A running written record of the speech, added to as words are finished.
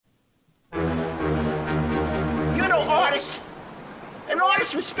artist. An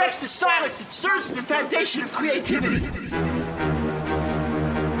artist respects the silence. It serves as the foundation of creativity.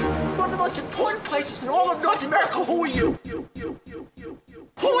 One of the most important places in all of North America. Who are you?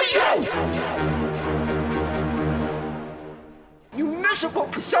 Who are you? You miserable,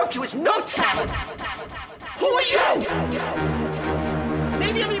 presumptuous, no talent. Who are you?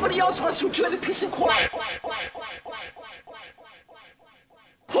 Maybe everybody else wants to enjoy the peace and quiet.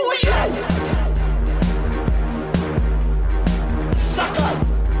 Who are you? Sucker!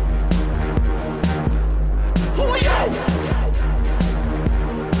 Who are you?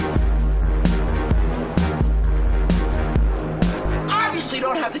 Obviously you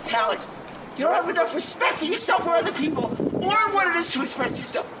don't have the talent. You don't have enough respect for yourself or other people, or what it is to express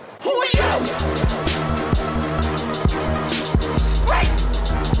yourself. Who are you?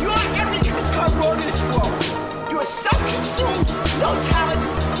 Disgrace! You're everything that's gone wrong in this world. You're a self-consumed, no talent,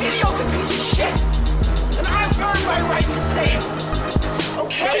 mediocre piece of shit. And I've earned my right to say it.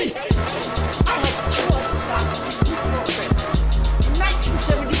 Okay? I had killed in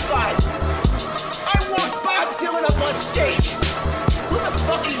 1975. I walked Bob Dylan up on stage. Who the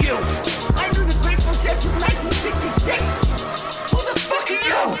fuck are you? I knew the Grateful Dead from 1966. Who the fuck are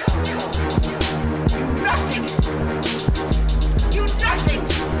you? Nothing. You nothing.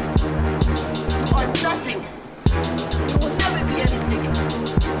 You are nothing. You will never be anything.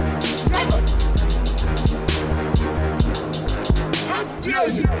 Never. How dare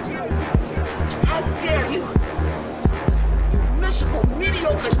you? How dare you? You miserable,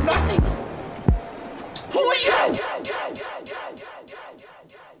 mediocre nothing. Who are you?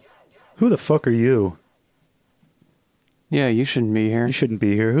 Who the fuck are you? Yeah, you shouldn't be here. You shouldn't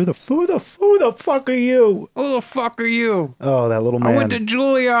be here. Who the fuck are you? Who the fuck are you? Oh, that little man. I went to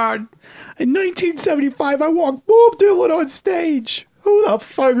Juilliard. In 1975, I walked Bob Dylan on stage. Who the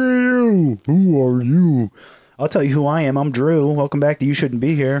fuck are you? Who are you? I'll tell you who I am. I'm Drew. Welcome back to You Shouldn't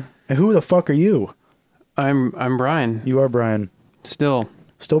Be Here. And who the fuck are you? I'm Brian. You are Brian. Still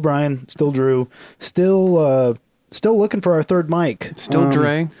Brian. Still Drew. Still looking for our third mic. Still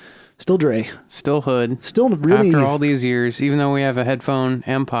Dre. Still Dre. Still Hood. Still really... After all these years, even though we have a headphone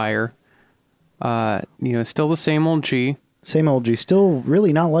empire, still the same old G. Same old G. Still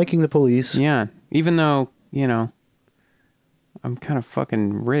really not liking the police. Yeah. Even though, I'm kind of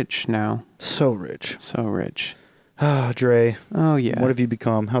fucking rich now. So rich. So rich. Ah, Dre. Oh, yeah. What have you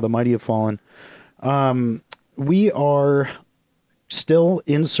become? How the mighty have fallen. We are still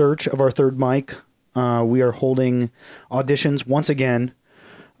in search of our third mic. We are holding auditions once again.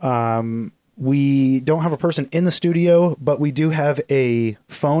 We don't have a person in the studio, but we do have a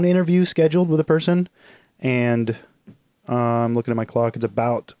phone interview scheduled with a person. And I'm looking at my clock. You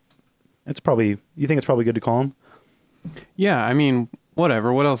think it's probably good to call him? Yeah, I mean,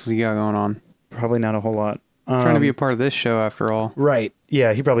 whatever. What else has he got going on? Probably not a whole lot. Trying to be a part of this show after all. Right.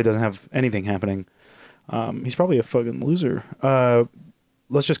 Yeah, he probably doesn't have anything happening. He's probably a fucking loser.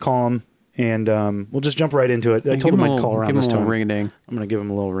 Let's just call him, and we'll just jump right into it. I told him I'd call around this time. Give him a ring-a-ding. I'm going to give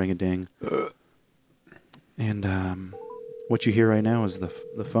him a little ring-a-ding. And what you hear right now is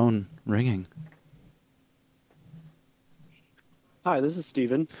the phone ringing. Hi, this is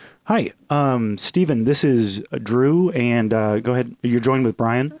Steven. Hi, Steven. This is Drew, and go ahead. You're joined with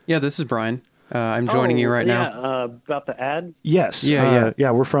Brian. Yeah, this is Brian. I'm joining you right now. Yeah, about the ad? Yes.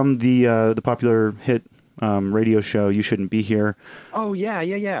 Yeah, we're from the popular hit radio show, You Shouldn't Be Here. Oh, yeah.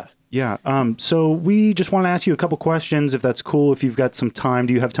 Yeah, so we just want to ask you a couple questions, if that's cool, if you've got some time.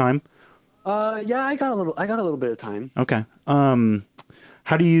 Do you have time? Yeah, I got a little bit of time. Okay.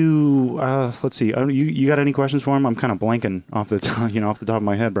 How do you, let's see, you got any questions for him? I'm kind of blanking off the top of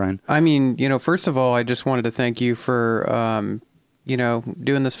my head, Brian. I mean, first of all, I just wanted to thank you for,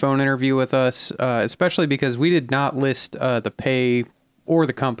 doing this phone interview with us, especially because we did not list the pay or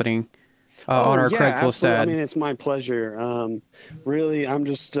the company on our Craigslist absolutely. ad. I mean, it's my pleasure. Really, I'm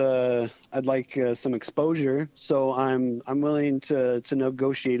just, I'd like some exposure, so I'm willing to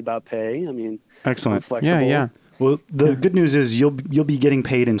negotiate about pay. I mean, excellent. I'm flexible. Yeah. Well, the good news is you'll be getting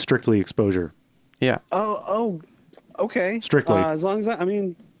paid in Strictly exposure. Yeah. Oh, okay. Strictly. As long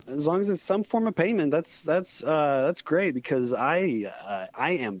as it's some form of payment, that's great, because I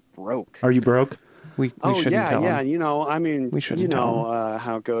am broke. Are you broke? We shouldn't tell him.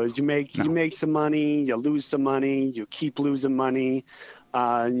 How it goes. You make some money, you lose some money, you keep losing money,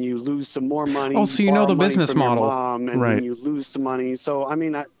 and you lose some more money. Oh, so you know the business model, mom, and right? Then you lose some money. So I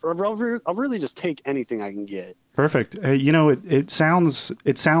mean, I'll really just take anything I can get. Perfect. It sounds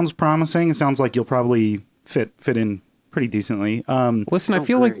promising. It sounds like you'll probably fit in pretty decently. Listen, I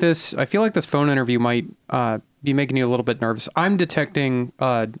feel like this phone interview might be making you a little bit nervous. I'm detecting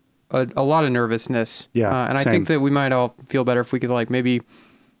a a lot of nervousness. Yeah, and I same. think that we might all feel better if we could like maybe,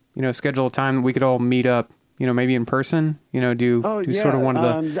 schedule a time that we could all meet up. Maybe in person. Do sort of one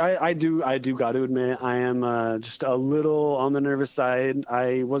of the. I do got to admit I am just a little on the nervous side.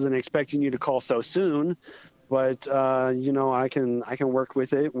 I wasn't expecting you to call so soon, but I can work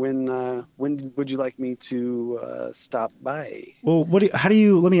with it. When would you like me to stop by? Well,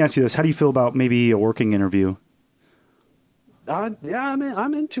 let me ask you this. How do you feel about maybe a working interview? Yeah,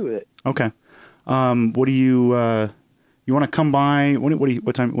 I'm into it. Okay. What do you want to come by?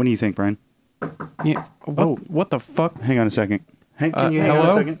 What time? When do you think, Brian? Yeah. What the fuck? Hang on a second. Can you hang hello? on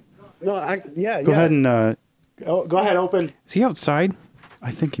a second? No, Go ahead and go ahead. Open. Is he outside?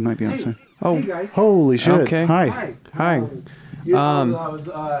 I think he might be outside. Oh, Hey guys. Holy shit! Okay. Hi. Hi. I was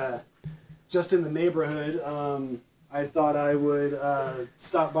just in the neighborhood. I thought I would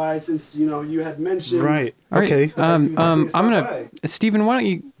stop by since you had mentioned. Right. All right. Okay. I'm gonna, by. Steven, why don't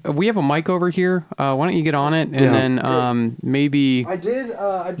you? We have a mic over here. Why don't you get on it, and Yeah. then maybe I did.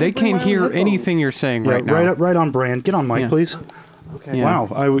 they bring my can't own hear headphones. anything you're saying Yeah, right now. right on brand. Get on mic, Yeah. please. Okay. Yeah. Wow.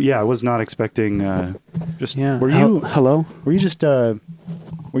 I was not expecting. Just. Yeah. Were you? Hello? Were you just?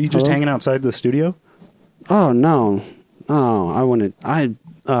 Were you just Hello? hanging outside the studio? Oh, no. Oh,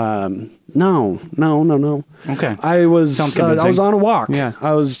 no. Okay. I was Sounds I convincing. was on a walk. Yeah.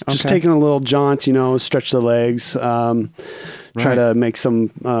 I was just Okay. taking a little jaunt, stretch the legs, try Right. to make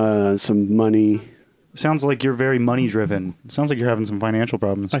some money. Sounds like you're very money driven. Sounds like you're having some financial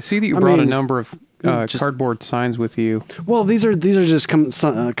problems. I see that you I brought a mean, number of just- cardboard signs with you. Well, these are just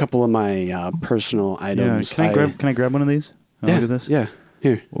a couple of my personal Yeah. items. Can I grab one of these? Yeah, Look at this. yeah.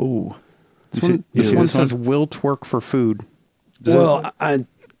 Here. Oh. This one, this one says "Will twerk for food." Well,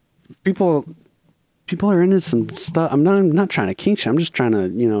 people are into some stuff. I'm not trying to kink you. I'm just trying to,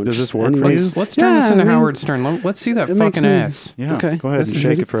 Does just this work for let's- you? Let's turn Yeah, this into I mean, Howard Stern. Let's see that it makes fucking me- ass. Yeah. Okay. Go ahead and This is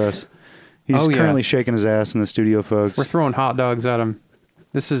shake good. it for us. He's Oh, yeah. currently shaking his ass in the studio, folks. We're throwing hot dogs at him.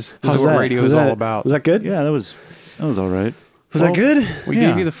 This is How's what that? radio Was is all that- about. Was that good? Yeah, that was all right. Was that good? We Yeah.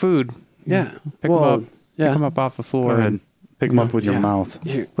 gave you the food. Yeah. Pick well, them up. yeah. Pick them up off the Go floor. ahead. And Pick them up with your Yeah. mouth.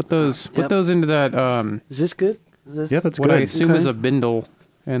 Here. put those Yep. into that Is this good? Is this Yeah, that's what good. I assume Okay. is a bindle.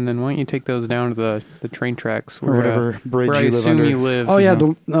 And then why don't you take those down to the train tracks Or whatever bridge where I you live assume under. you live. Oh yeah,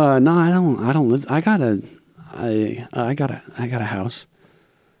 No. no, I don't live. I got a house.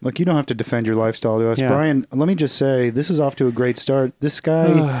 Look, you don't have to defend your lifestyle to us. Yeah. Brian, let me just say, this is off to a great start. This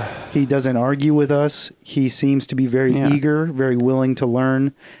guy, he doesn't argue with us. He seems to be very Yeah. eager, very willing to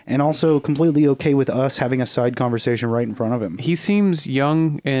learn, and also completely okay with us having a side conversation right in front of him. He seems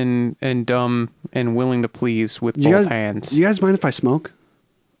young and dumb and willing to please with You both guys, hands. Do you guys mind if I smoke?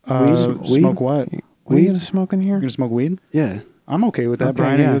 Weed? weed? Smoke what? You're What are you gonna smoke in here? going to smoke weed? Yeah. I'm okay with that. Okay,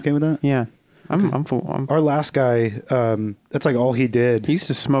 Brian, are yeah. you okay with that? Yeah, I'm full. Our last guy, that's like all he did. He used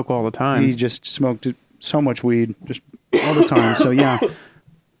to smoke all the time. He just smoked so much weed, just all the time. So yeah.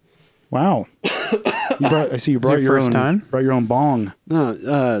 Wow. I see you brought your your first own time? brought your own bong.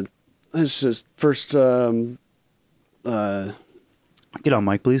 No, it's just first. Get on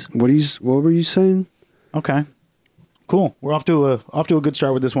mic, please. What were you saying? Okay. Cool. We're off to a good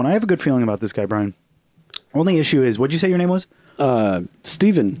start with this one. I have a good feeling about this guy, Brian. Only issue is, what'd you say your name was?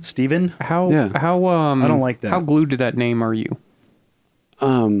 Steven. Steven? how Yeah. how I don't like that. How glued to that name are you?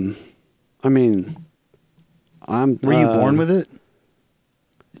 I mean, Were you born with it?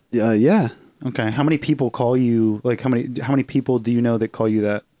 Yeah. Okay. How many people call you, like how many people do you know that call you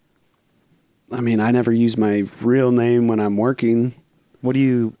that? I mean, I never use my real name when I'm working. What do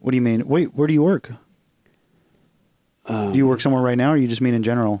you mean? Wait, where do you work? Do you work somewhere right now, or you just mean in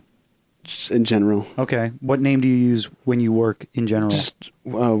general? Just in general. Okay. What name do you use when you work in general? Just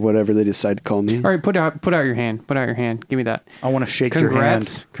whatever they decide to call me. All right, put out your hand. Put out your hand. Give me that. I want to shake your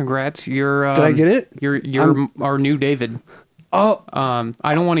hand. Congrats. You're. Did I get it? You're our new David. Oh,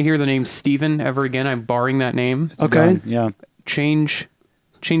 I don't want to hear the name Steven ever again. I'm barring that name. It's Okay. done. Yeah. Change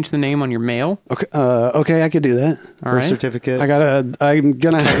the name on your mail. okay. Okay, I could do that. All Birth right. certificate. I'm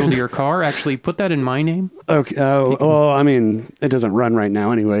gonna. Title to your car. Actually, put that in my name. Okay. Well, I mean, it doesn't run right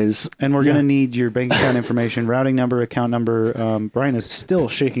now, anyways. And we're gonna need your bank account information, routing number, account number. Brian is still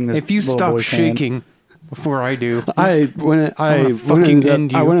shaking this. If you little stop boy's hand. shaking before I do, I wouldn't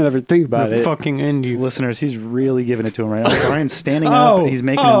end you. I wouldn't ever think I'm about gonna it. fucking end you. Listeners, he's really giving it to him right now. Brian's standing up and he's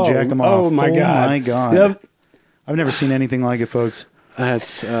making him jack him off. Oh my god! my god! Yep. I've never seen anything like it, folks.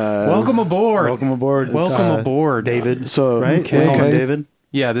 That's Welcome aboard. Welcome aboard. Welcome aboard, David. So Right? okay. We're calling David.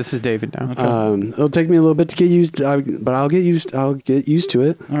 Yeah, this is David now. It'll take me a little bit to get used, but I'll get used to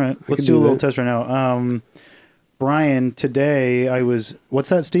it. All right, let's can do a do little that. test right now. Brian, today I was. What's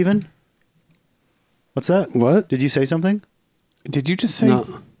that, Steven? What's that? What? Did you say something? Did you just say?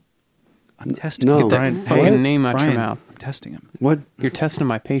 No. I'm testing. No. him. Get that Brian, fucking hey, name out your Brian, mouth. I'm testing him. What? You're testing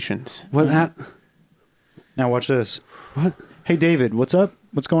my patience. What? Now watch this. What? Hey, David, what's up?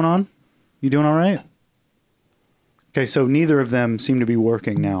 What's going on? You doing all right? Okay, so neither of them seem to be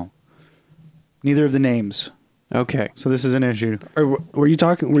working now. Neither of the names. Okay. So this is an issue. Were you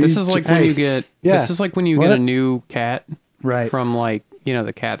talking? This is like when you get. Yeah. This is like when you get What? a new cat Right. from like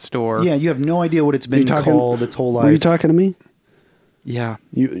the cat store. Yeah, you have no idea what it's been talking- called its whole life. Were you talking to me? Yeah.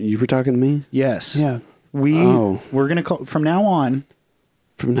 You were talking to me? Yes. Yeah. We're gonna call from now on.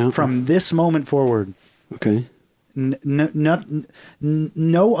 From This moment forward. Okay. No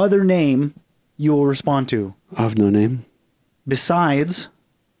other name you will respond to I have no name. besides.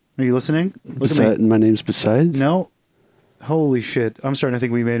 Are you listening? Look at me. My name's Besides? No. Holy shit! I'm starting to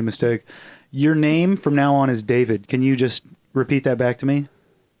think we made a mistake. Your name from now on is David. Can you just repeat that back to me?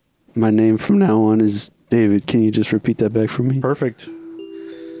 My name from now on is David. Can you just repeat that back for me? Perfect.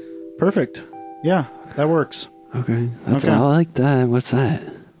 Yeah, that works. Okay. Okay. I like that. What's that?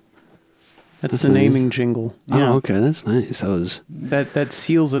 That's That's the nice. naming jingle. Yeah. Oh, okay. That's nice. That was. That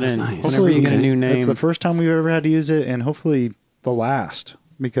seals it That's in. nice. Whenever you get a new name. It's the first time we've ever had to use it, and hopefully the last,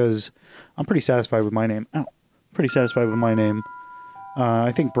 because I'm pretty satisfied with my name. Pretty satisfied with my name.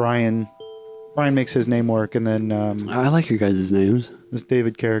 I think Brian makes his name work, and then I like your guys' names. this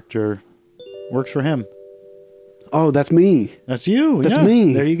David character works for him. Oh, that's me. That's you. That's yeah.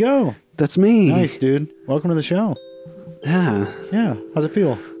 me. There you go. That's me. Nice, dude. Welcome to the show. Yeah. Yeah. How's it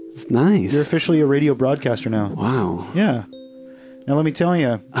feel? It's nice. You're officially a radio broadcaster now. Wow. Yeah. Now let me tell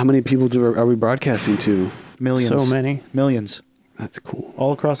you, How many people are we broadcasting to? millions. So many. Millions. That's cool.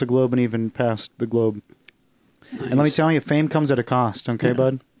 All across the globe and even past the globe. Nice. And let me tell you, fame comes at a cost, okay,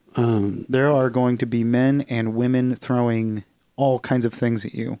 bud? There are going to be men and women throwing all kinds of things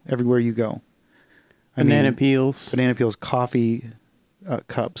at you everywhere you go. Banana peels. Banana peels, coffee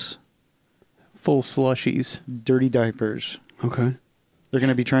cups, Full slushies. dirty diapers. Okay. They're going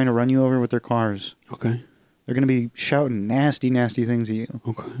to be trying to run you over with their cars. Okay. They're going to be shouting nasty, nasty things at you.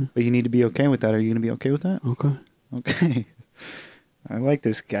 Okay. But you need to be okay with that. Are you going to be okay with that? Okay. Okay. I like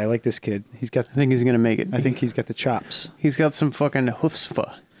this guy. I like this kid. I think he's gonna make it. I think he's got the chops. he's got some fucking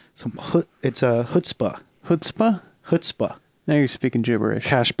chutzpah. It's a chutzpah. Chutzpah? Chutzpah. Now you're speaking gibberish.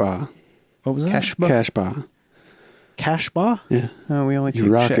 Cashba. What was that? Cashba? Cashba. Cashba? Yeah. Oh, we only You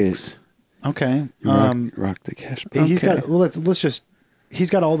take rock checks. Okay. You rock the Cashba. He's Okay. got. Well, let's just. He's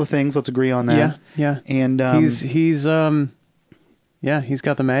got all the things. Let's agree on that. Yeah, yeah. And He's he's got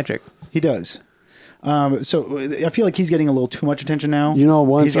the magic. he does. So I feel like he's getting a little too much attention now. You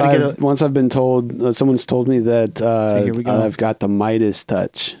know, He's gonna get once I've been told, someone's told me that here we go. I've got the Midas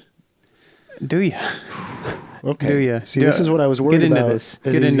touch. Do you? Okay. Do ya? See, this is what I was worried Get into about. this. Is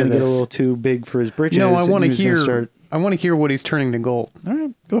Get he was into going to get a this. little too big for his britches. No, I and want he to was gonna hear. Start... I want to hear what he's turning to gold. All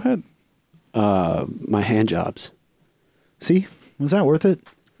right, go ahead. My hand jobs. See, was that worth it?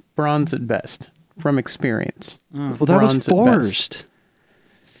 Bronze at best, from experience. Well, that was Bronze at forced.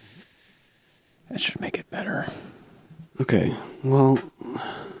 That should make it better. Okay. Well,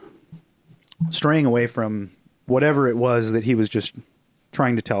 Straying away from whatever it was that he was just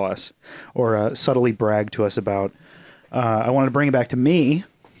trying to tell us or subtly brag to us about, I wanted to bring it back to me.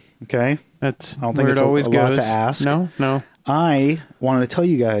 Okay. That's I don't think where it's it always a lot goes. to ask. No. I wanted to tell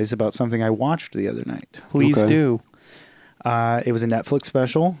you guys about something I watched the other night. Please Okay. do. It was a Netflix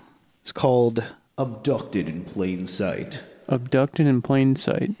special. It's called Abducted in Plain Sight. Abducted in plain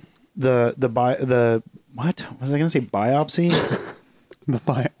sight. The what was I going to say? Biopsy?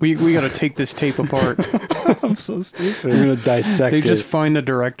 We got to take this tape apart. I'm so stupid. we're gonna dissect They it. just find the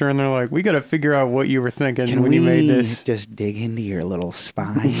director and they're like, "We got to figure out what you were thinking Can when we you made this." just dig into your little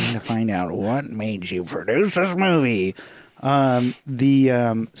spine to find out what made you produce this movie? The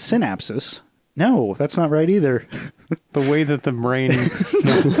synapses. No, that's not right either. The way that the brain,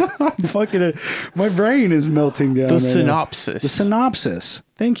 My brain is melting down. the right now. synopsis. The synopsis.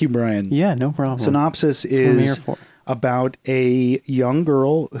 Thank you, Brian. Yeah, no problem. Synopsis what I'm here is for. about a young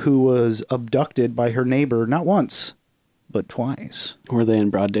girl who was abducted by her neighbor not once, but twice Were they in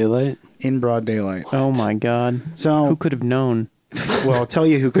broad daylight? in broad daylight. Oh my God! So, Who could have known? well, I'll tell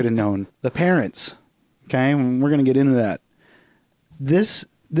you who could have known. The parents. Okay, we're going to get into that. This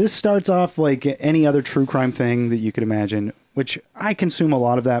starts off like any other true crime thing that you could imagine, which I consume a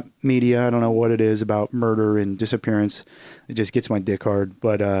lot of that media. I don't know what it is about murder and disappearance. It just gets my dick hard,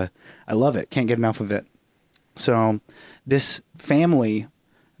 but I love it. Can't get enough of it. So this family,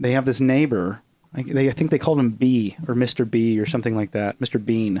 they have this neighbor. I think they called him B or Mr. B or something like that, Mr.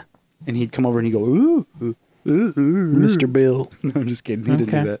 Bean. And he'd come over and he'd go, ooh, ooh, ooh, ooh. Mr. Bill. No, I'm just kidding. He didn't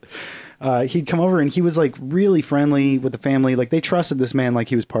Okay. do that. He'd come over and he was like really friendly with the family. Like they trusted this man like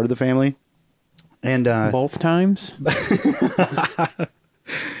he was part of the family. And Both times?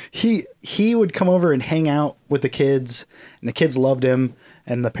 he would come over and hang out with the kids, and the kids loved him,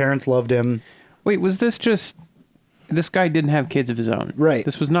 and the parents loved him. Wait, was this just... This guy didn't have kids of his own. Right.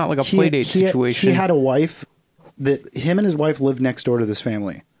 This was not like a playdate situation. He had a wife that him and his wife lived next door to this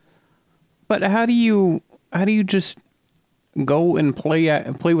family. But how do you just go and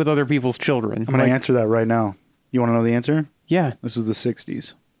play with other people's children? I'm going to answer that right now. You want to know the answer? Yeah. This was the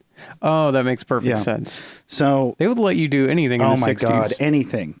 60s. Oh, that makes perfect Yeah. sense. So, They would let you do anything in oh the my 60s. God,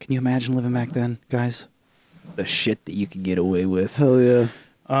 anything. Can you imagine living back then, guys? The shit that you could get away with. Hell yeah.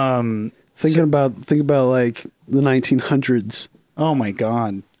 Think So- about like the 1900s. Oh my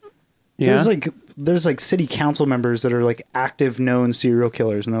God. Yeah. There's like city council members that are like active known serial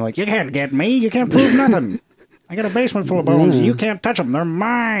killers, and they're like, you can't get me, you can't prove nothing. I got a basement full of bones, you can't touch them, they're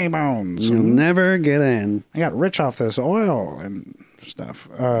my bones. You'll never get in. I got rich off this oil and stuff.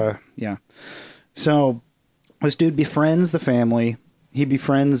 Yeah. So this dude befriends the family. He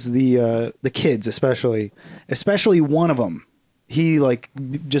befriends the kids, especially one of them. He like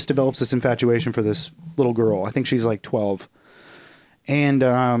just develops this infatuation for this little girl. I think she's like 12.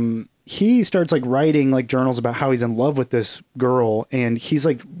 And he starts like writing like journals about how he's in love with this girl, and he's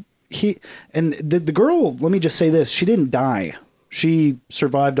like the girl, let me just say this, she didn't die. She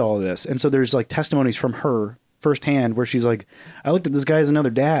survived all of this. And so there's like testimonies from her firsthand where she's like, I looked at this guy as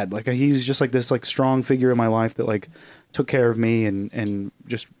another dad. Like he's just like this like strong figure in my life that like took care of me and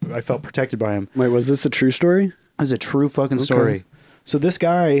just I felt protected by him. Wait, was this a true story? It's a true fucking story. So this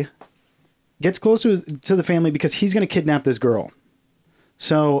guy gets close to the family because he's going to kidnap this girl.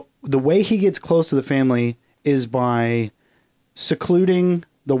 So the way he gets close to the family is by secluding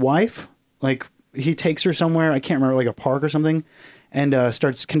the wife. Like he takes her somewhere, I can't remember, like a park or something, and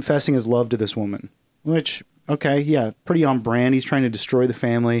starts confessing his love to this woman. Which, okay, yeah, pretty on brand. He's trying to destroy the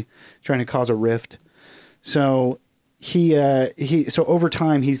family, trying to cause a rift. So so over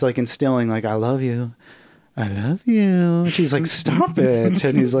time he's like instilling like, I love you. I love you. She's like, stop it.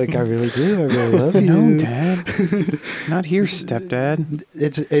 And he's like, I really do. I really love you. No, Dad. Not here, stepdad.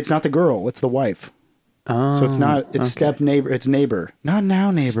 It's not the girl. It's the wife. Oh, So it's not. It's okay. step neighbor. It's neighbor. Not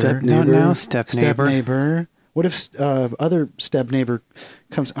now neighbor. Step Not neighbor. now, step Step neighbor. neighbor. What if other step neighbor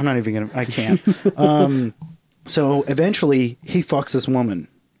comes? I'm not even gonna. I can't. So eventually he fucks this woman,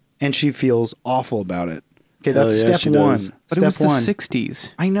 and she feels awful about it. Okay, that's Hell yeah, step she one. does. But Step it was the one.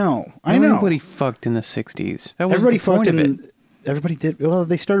 60s. I know. I know. Everybody fucked in the 60s. That was Everybody the point fucked of in. it. Everybody did. Well,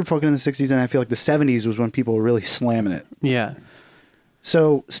 they started fucking in the 60s, and I feel like the 70s was when people were really slamming it. Yeah.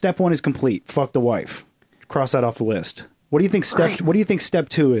 So step one is complete. Fuck the wife. Cross that off the list. What do you think step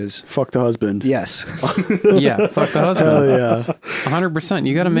two is? Fuck the husband. Yes. Yeah. Fuck the husband. Hell yeah. 100%.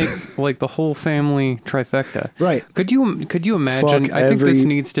 You got to make like the whole family trifecta. Right. Could you imagine? Fuck I think this every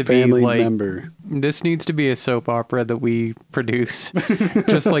needs to be family like member. this needs to be a soap opera that we produce,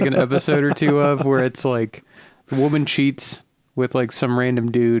 just like an episode or two of, where it's like the woman cheats with like some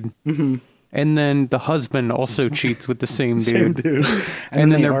random dude, and then the husband also cheats with the same dude. Same dude.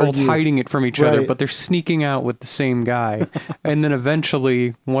 And then they they're both argue. hiding it from each other, Right. but they're sneaking out with the same guy. And then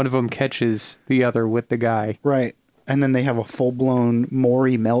eventually one of them catches the other with the guy. Right. And then they have a full blown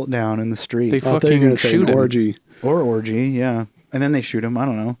Maury meltdown in the street. They I thought you were fucking gonna say shoot an him. orgy. or orgy, yeah. And then they shoot him. I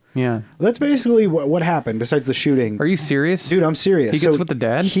don't know. Yeah. That's basically what happened. Besides the shooting, Are you serious? dude, I'm serious. He gets with the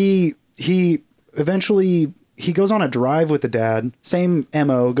dad? He eventually he goes on a drive with the dad. Same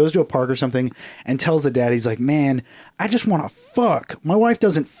MO. Goes to a park or something and tells the dad, he's like, "Man, I just want to fuck. My wife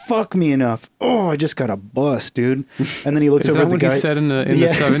doesn't fuck me enough. Oh, I just got a bust, dude." And then he looks Is over that at the what guy. he said in the Yeah.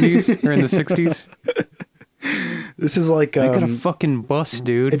 70s or in the 60s? This is like I got a fucking bust,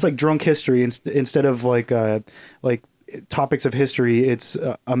 dude. it's like drunk history instead of like topics of history. It's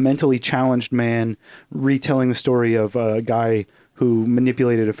a mentally challenged man retelling the story of a guy who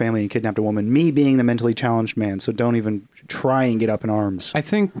manipulated a family and kidnapped a woman. Me being the mentally challenged man, so don't even try and get up in arms. I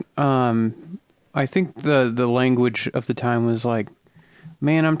think the language of the time was like,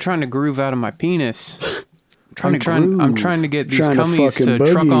 man, I'm trying to groove out of my penis. I'm trying to get these Trying to cummies to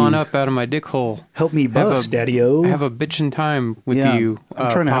fucking truck boogie. on up out of my dick hole. Help me bust, Daddy-O. Have a bitchin' time with Yeah, you, I'm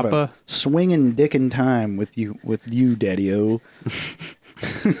trying to have Papa. a swinging dickin' time with you, Daddy-O.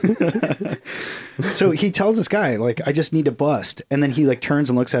 So he tells this guy, like, I just need to bust. And then he like turns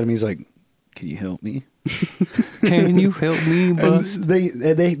and looks at him. He's like, can you help me? Can you help me And bust? they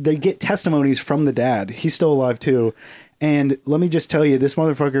get testimonies from the dad. He's still alive too. And let me just tell you, this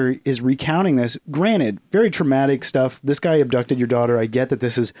motherfucker is recounting this. Granted, very traumatic stuff. This guy abducted your daughter. I get that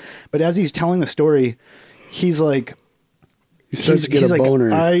this is, but as he's telling the story, he's like, He starts to get a like,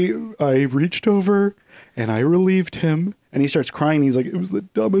 boner. I reached over and I relieved him And he starts crying. He's like, it was the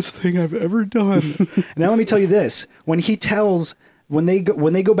dumbest thing I've ever done. Now let me tell you this: when they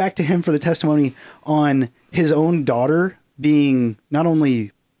go back to him for the testimony on his own daughter being not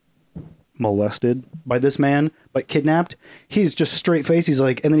only molested by this man but kidnapped, he's just straight face. He's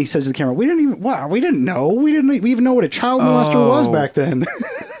like, and then he says to the camera, we didn't even know what a child molester was back then.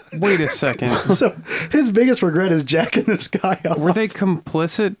 Wait a second. So his biggest regret is jacking this guy off. Were they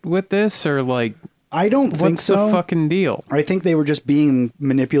complicit with this, or like, I don't think what's so. the fucking deal? I think they were just being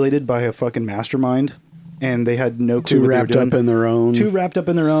manipulated by a fucking mastermind, and they had no clue Too what they were wrapped doing. up in their own. Too wrapped up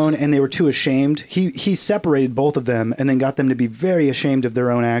in their own, and they were too ashamed. He separated both of them, and then got them to be very ashamed of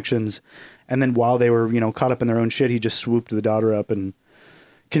their own actions. And then while they were, caught up in their own shit, he just swooped the daughter up and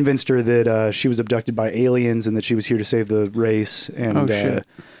convinced her that she was abducted by aliens and that she was here to save the race. And shit.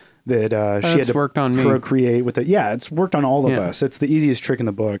 That she had to worked on me. procreate with it. Yeah, it's worked on all of us. It's the easiest trick in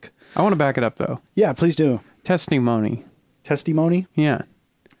the book. I want to back it up though. Yeah, please do. Testimony. Testimony? Yeah.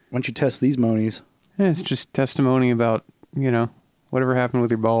 Why don't you test these monies? Yeah, it's just testimony about, whatever happened with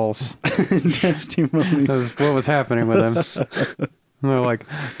your balls. Testimony. That was what was happening with them. And they're like,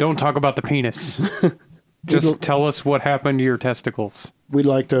 don't talk about the penis. Just tell us what happened to your testicles. We'd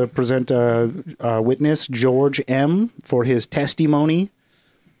like to present witness George M. for his testimony.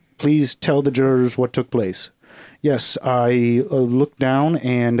 Please tell the jurors what took place. Yes, I looked down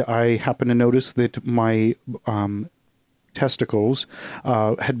and I happened to notice that my testicles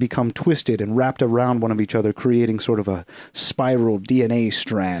had become twisted and wrapped around one of each other, creating sort of a spiral DNA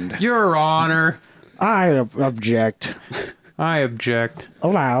strand. Your Honor. I object. I object.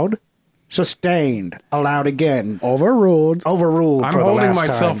 Allowed. Sustained. Allowed again. Overruled. Overruled. I'm for the holding last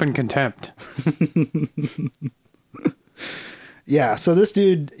myself time. in contempt. Yeah, so this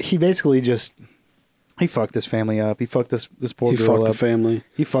dude, he basically just... He fucked this family up. He fucked this poor He girl fucked up. the family.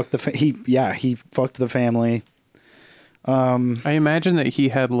 He fucked he fucked the family. I imagine that he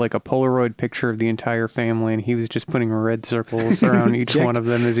had like a Polaroid picture of the entire family and he was just putting red circles around each Check. one of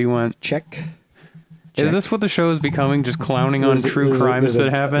them as he went. Check. Is this what the show is becoming? Just clowning on true crimes that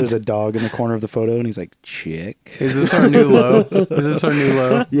happen? There's a dog in the corner of the photo, and he's like, check. Is this our new low? Is this our new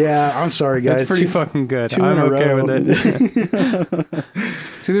low? Yeah, I'm sorry, guys. That's pretty fucking good. two I'm in a okay row. with it.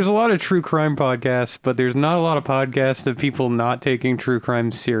 See, there's a lot of true crime podcasts, but there's not a lot of podcasts of people not taking true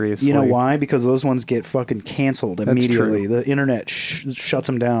crime seriously. You know why? Because those ones get fucking canceled immediately. true. The internet shuts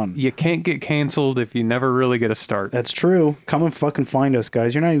them down. You can't get canceled if you never really get a start. That's true. Come and fucking find us,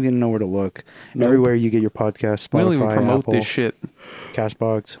 guys. You're not even going to know where to look. Everywhere you get your podcast, Spotify, We don't even promote Apple, this shit.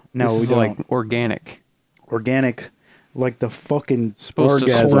 Castbox. No, This we is don't. like organic. Organic, like the fucking Supposed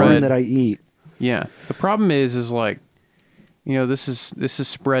to corn spread. that I eat. Yeah. The problem is like, this is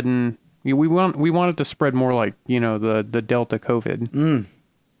spreading. We want it to spread more like the Delta COVID.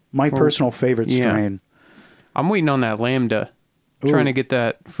 My personal favorite yeah. strain. I'm waiting on that Lambda, Ooh. trying to get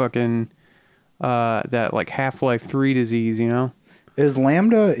that fucking that like Half-Life 3 disease. Is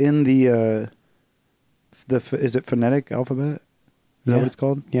Lambda in the is it phonetic alphabet? Is that what it's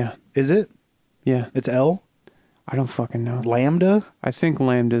called? Yeah. Is it? Yeah. It's L? I don't fucking know. Lambda? I think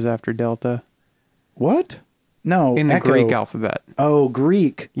Lambda's after Delta What? No. in the Echo. Greek alphabet. Oh,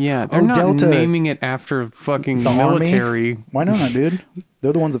 Greek. Yeah, they're Oh, not Delta. naming it after fucking The army? military. Why not, dude?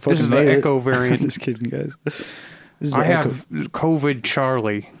 They're the ones that fucking This is the made Echo it. variant. I'm just kidding, guys. This is I the Echo. have COVID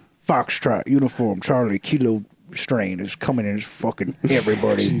Charlie. Foxtrot uniform Charlie Kilo strain is coming in. It's fucking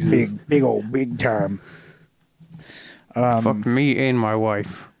everybody. big old big time. Fuck me and my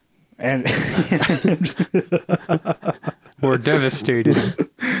wife. And We're devastated.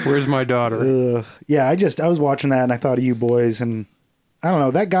 Where's my daughter? yeah, I was watching that and I thought of you boys, and I don't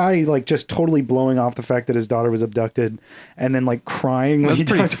know, that guy like just totally blowing off the fact that his daughter was abducted and then like crying when That's he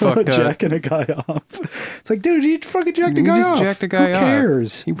pretty talked about fucked up. jacking a guy off. It's like, dude, you fucking jacked a You guy just off. jacked a guy Who off.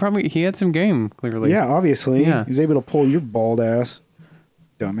 cares? He had some game, clearly. Yeah, obviously. Yeah. He was able to pull your bald ass.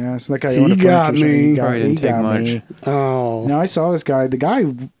 Dumbass. That guy He owned a got furniture store. me. He Probably didn't he take got much. me. Oh. No, I saw this guy. The guy,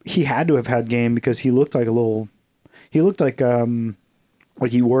 he had to have had game because he looked like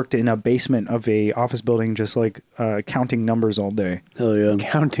he worked in a basement of a office building, just like counting numbers all day. Hell yeah.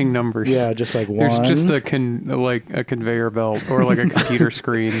 Counting numbers. Yeah, just like There's one. just a conveyor belt or like a computer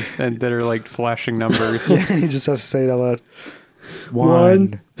screen that are like flashing numbers. he just has to say it out loud.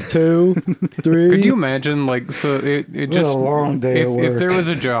 1, 2, 3. Could you imagine, like, so it What just a long day if of work. Uh-huh. if there was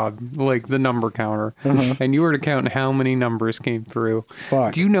a job like the number counter, and you were to count how many numbers came through,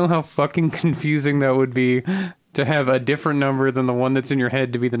 Fuck. do you know how fucking confusing that would be? To have a different number than the one that's in your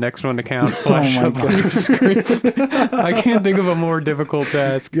head to be the next one to count, flash my up on your screen. I can't think of a more difficult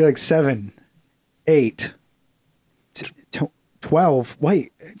task. You're like 7, 8, 12.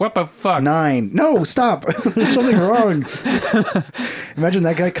 Wait, What the fuck? 9. No, stop. There's something wrong. Imagine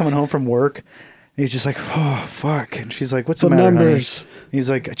that guy coming home from work. And he's just like, oh, fuck. And she's like, what's the matter, numbers. honey? And he's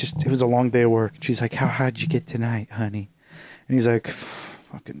like, it was a long day of work. And she's like, how'd you get tonight, honey? And he's like,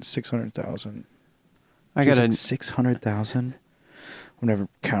 fucking 600,000. I She's got like, a 600,000? I've never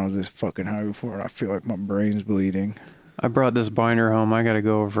counted this fucking high before, and I feel like my brain's bleeding. I brought this binder home. I got to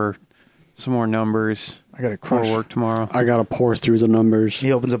go over some more numbers I gotta for crunch. work tomorrow. I gotta pour through the numbers.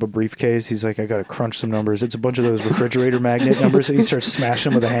 He opens up a briefcase. He's like, I gotta crunch some numbers. It's a bunch of those refrigerator magnet numbers, and he starts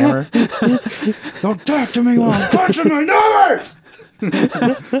smashing them with a hammer. Don't talk to me while I'm crunching my numbers!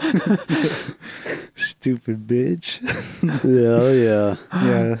 Stupid bitch. Yeah.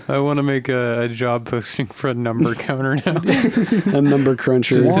 Yeah. I want to make a job posting for a number counter now. A number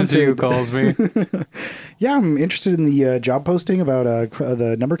cruncher. Just to see who calls me. Yeah, I'm interested in the job posting about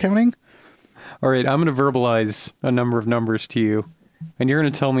the number counting. All right, I'm going to verbalize a number of numbers to you, and you're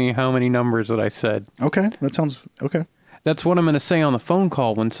going to tell me how many numbers that I said. Okay, that sounds okay. That's what I'm going to say on the phone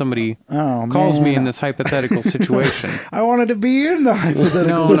call when somebody Oh, calls me man. in this hypothetical situation. I wanted to be in the hypothetical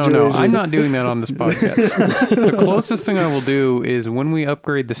No. situation. I'm not doing that on this podcast. The closest thing I will do is when we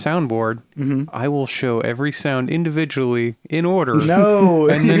upgrade the soundboard, I will show every sound individually in order. No.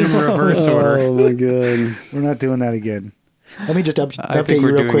 And then in reverse order. Oh my god. We're not doing that again. Let me just I think update you we're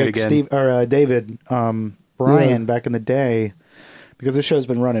real doing it quick, again. Steve or David. Brian back in the day, because this show's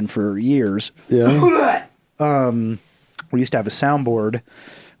been running for years. Yeah. We used to have a soundboard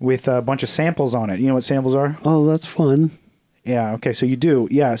with a bunch of samples on it. You know what samples are? Oh, that's fun. Yeah. Okay. So you do.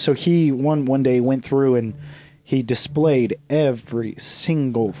 Yeah. So he one day went through and he displayed every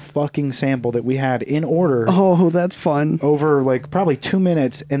single fucking sample that we had in order Oh, that's fun. over like probably 2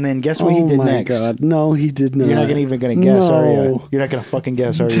 minutes, and then guess what he did my next? god. No, he did not. You're not even gonna guess, are you? No. You're not gonna fucking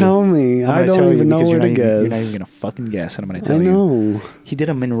guess, are you? Tell me. I'm I gonna tell don't you even know because where to You're not guess. even gonna fucking guess, and I'm gonna I tell you. know. He did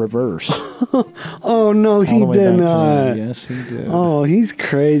them in reverse. Oh no, all he the way did back to- not. Yes, he did. Oh, he's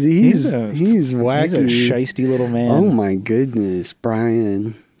crazy. He's wacky. He's a shisty little man. Oh my goodness,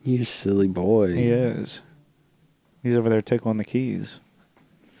 Brian, you silly boy. He is. He's over there tickling the keys.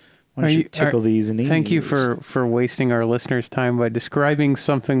 Why Are don't you you- tickle these knees? Thank you for wasting our listeners' time by describing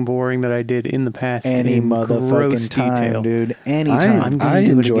something boring that I did in the past any in gross motherfucking time, detail. dude. Anytime. I'm gonna I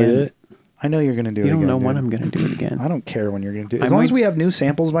do it enjoyed again. it. I know you're gonna do it. You don't again, know when dude. I'm going to do it again. I don't care when you're gonna do it. I As long as might- we have new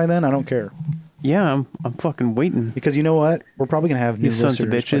samples by then, I don't care. Yeah, I'm fucking waiting. Because you know what? We're probably gonna have new You sons of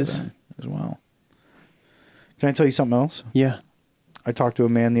listeners by bitches. then as well. Can I tell you something else? Yeah. I talked to a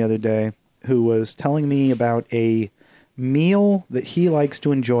man the other day who was telling me about a meal that he likes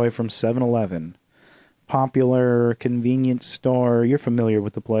to enjoy from 7-Eleven. Popular convenience store. You're familiar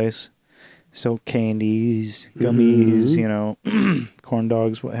with the place. So candies, gummies, you know, corn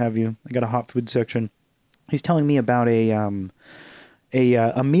dogs, what have you. I got a hot food section. He's telling me about a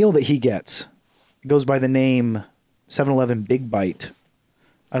meal that he gets. It goes by the name 7-Eleven Big Bite.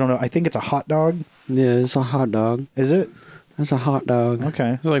 I don't know. I think it's a hot dog. Yeah, it's a hot dog. Is it? That's a hot dog.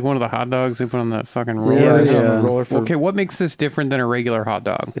 Okay. It's like one of the hot dogs they put on that fucking roller. Yeah, it's on yeah. the roller for- Okay, what makes this different than a regular hot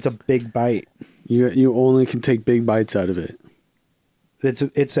dog? It's a big bite. You only can take big bites out of it.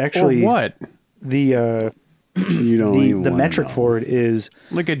 It's actually Or what? the You don't even the wanna metric know. for it is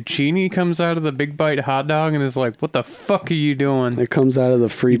Like a genie comes out of the big bite hot dog and is like, "What the fuck are you doing?" It comes out of the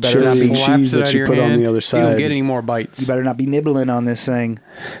free You better not chili be- Slaps cheese it out that of you your put on hand. the other You side. don't get any more bites. you better not be nibbling on this thing.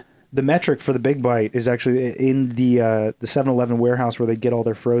 The metric for the big bite is actually in the 7-Eleven warehouse where they get all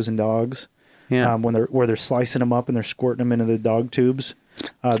their frozen dogs. Yeah. When they're slicing them up and they're squirting them into the dog tubes,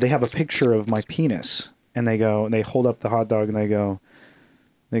 they have a picture of my penis, and they hold up the hot dog and they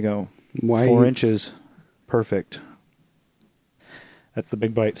go Why 4 you- inches, perfect. That's the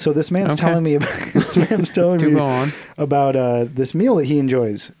big bite. So this man's Okay. telling me about To go on. about this meal that he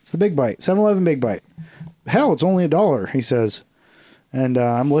enjoys. It's the Big Bite, 7-Eleven Big Bite. Hell, it's only $1, he says. And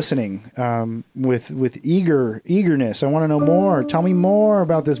I'm listening with eagerness. I want to know more. Tell me more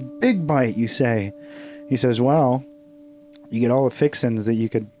about this Big Bite, you say. He says, well, you get all the fixins that you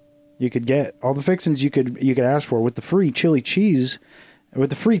could get. All the fixins you could ask for with the free chili cheese. With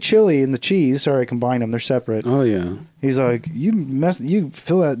the free chili and the cheese. Sorry, I combined them. They're separate. Oh yeah. He's like, you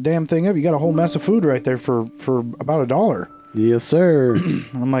fill that damn thing up. You got a whole mess of food right there for about $1. Yes, sir.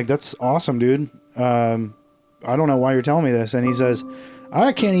 I'm like, that's awesome, dude. I don't know why you're telling me this. And he says,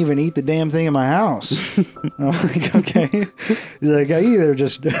 I can't even eat the damn thing in my house. I'm like, okay. He's like, I either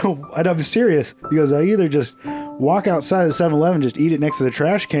just, and I'm serious. He goes, I either just walk outside of the 7-Eleven, just eat it next to the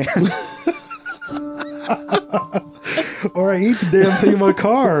trash can. Or I eat the damn thing in my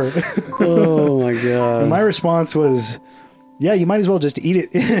car. Oh my god. And my response was, Yeah, you might as well just eat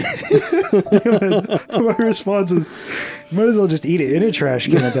it. My response is, you might as well just eat it in a trash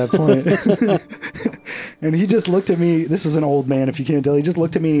can at that point. And he just looked at me. This is an old man, if you can't tell. He just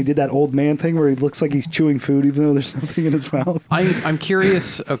looked at me and he did that old man thing where he looks like he's chewing food even though there's nothing in his mouth. I'm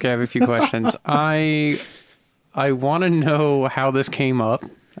curious. Okay, I have a few questions. I want to know how this came up,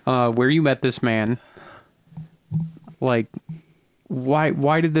 where you met this man. Like,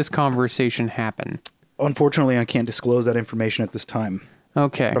 why did this conversation happen? Unfortunately, I can't disclose that information at this time.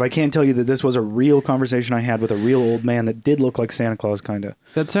 Okay. But I can tell you that this was a real conversation I had with a real old man that did look like Santa Claus, kind of.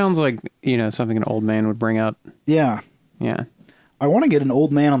 That sounds like, something an old man would bring up. Yeah. Yeah. I want to get an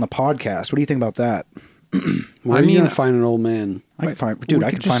old man on the podcast. What do you think about that? Where are you going to find an old man? I can find, dude,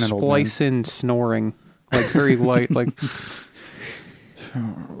 I can find an old man. Splice in snoring, like very light, like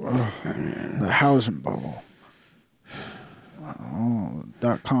the housing bubble. Oh,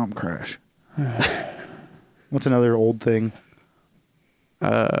 .com crash. What's another old thing?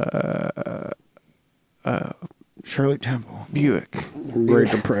 Shirley Temple. Buick. Great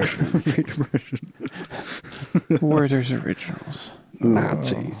Depression. Great Depression. Werther's Originals.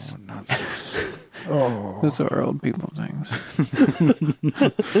 Nazis. Oh, Those are old people things.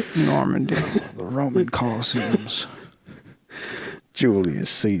 Normandy. the Roman Colosseums. Julius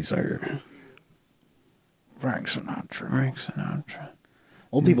Caesar. Frank Sinatra. Frank Sinatra.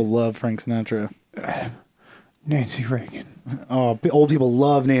 Old people love Frank Sinatra. Nancy Reagan. Oh, old people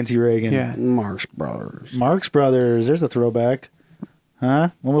love Nancy Reagan. Yeah. Marx Brothers. Marx Brothers. There's a throwback. Huh?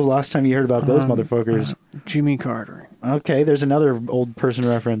 When was the last time you heard about those motherfuckers? Jimmy Carter. Okay, there's another old person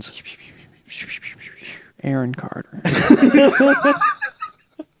reference. Aaron Carter.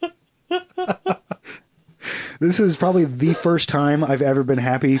 This is probably the first time I've ever been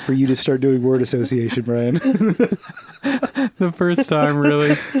happy for you to start doing word association, Brian. The first time,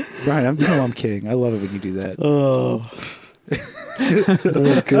 really. Brian, I'm kidding. I love it when you do that. Oh. That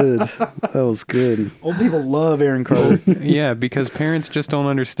was good. That was good. Old people love Aaron Carter. Yeah, because parents just don't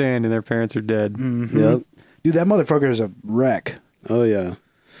understand and their parents are dead. Yep. Dude, that motherfucker is a wreck. Oh, yeah.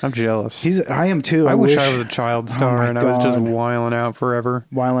 I'm jealous. I am too. I wish I was a child star my and I was just God. whiling out forever.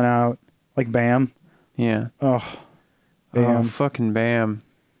 Whiling out. Like Bam. Yeah. Oh, Oh, Bam. fucking Bam.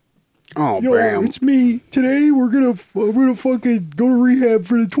 Oh, bam. it's me. Today I'm gonna fucking go to rehab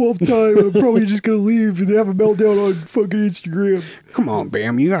for the 12th time. I'm probably just gonna leave and have a meltdown on fucking Instagram. Come on,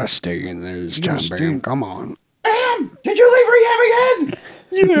 Bam. You got to stay in there this time, Bam. Come on. Bam! Did you leave rehab again?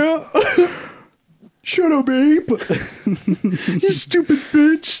 Yeah. Shut up, Abe. You stupid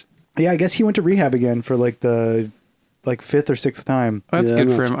bitch. Yeah, I guess he went to rehab again for like the fifth or sixth time. That's Yeah, good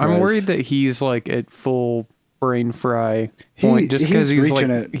I'm for not him. I'm surprised. worried that he's like at full brain fry point just because he's he's like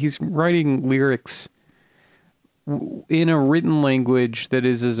reaching it. he's writing lyrics in a written language that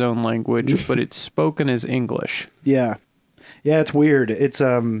is his own language, but it's spoken as English. Yeah. Yeah, it's weird. It's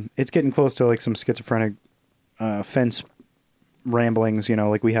getting close to like some schizophrenic fence ramblings,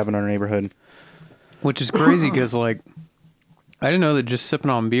 like we have in our neighborhood. Which is crazy because, like, I didn't know that just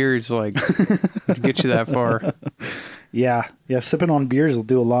sipping on beers, like, would get you that far. Yeah. Yeah, sipping on beers will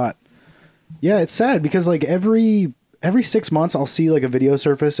do a lot. Yeah, it's sad because, like, every 6 months I'll see, like, a video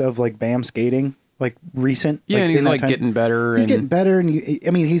surface of, like, Bam skating, like, recent. Yeah, like, and he's, in that like, time. getting better. He's getting better, and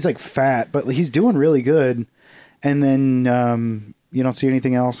he's, like, fat, but he's doing really good. And then you don't see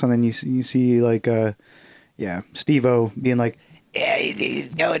anything else, and then you see, like, Steve-O being like, yeah,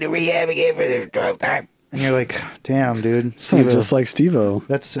 he's going to rehab again for the 12th time. And you're like, damn, dude. Sounds Steve-O. just like Steve-O.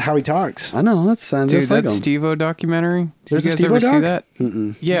 That's how he talks. I know. That sounds Dude, just like that him. Steve-O documentary. Did There's a you guys Steve-O ever see doc? that?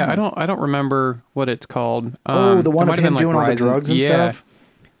 Mm-mm. Yeah, I don't remember what it's called. The one it of might have him been, doing all the Rising. drugs and stuff?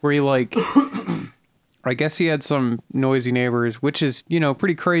 Where he, like, I guess he had some noisy neighbors, which is,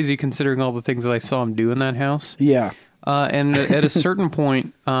 pretty crazy considering all the things that I saw him do in that house. Yeah. And at a certain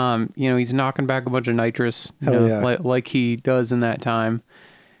point, he's knocking back a bunch of nitrous, Hell yeah. like he does in that time.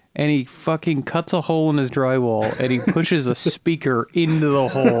 And he fucking cuts a hole in his drywall and he pushes a speaker into the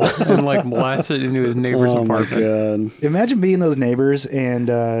hole and like blasts it into his neighbor's Oh, my apartment. God. Imagine being those neighbors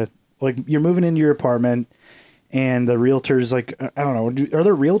and like you're moving into your apartment and the realtor's like, I don't know, are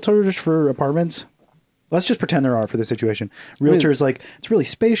there realtors for apartments? Let's just pretend there are for this situation. Realtor's like, it's really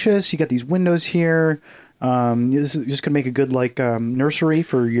spacious. You got these windows here. This could make a good like nursery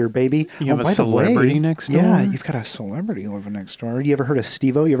for your baby. You have a by the way, celebrity next door? Yeah, you've got a celebrity living next door. You ever heard of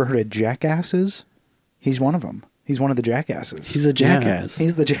Steve-O? You ever heard of Jackasses? He's one of them. He's one of the jackasses. He's a jackass.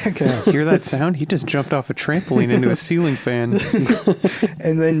 He's the jackass. Hear that sound? He just jumped off a trampoline into a ceiling fan.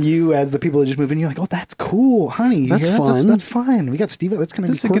 And then you, as the people that just move in, you're like, oh, that's cool, honey. You That's hear that? fun. That's fun. We got Steve-O. That's going to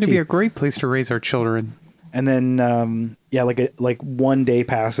be This is going to be quirky. a great place to raise our children. And then, like one day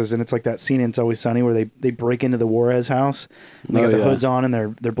passes, and it's like that scene in It's Always Sunny where they break into the Juarez house. And they got the hoods on, and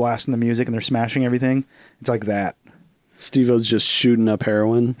they're blasting the music, and they're smashing everything. It's like that. Steve-O's just shooting up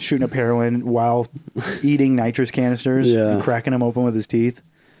heroin while eating nitrous canisters Yeah. and cracking them open with his teeth.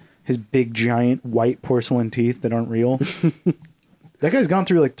 His big, giant, white porcelain teeth that aren't real. That guy's gone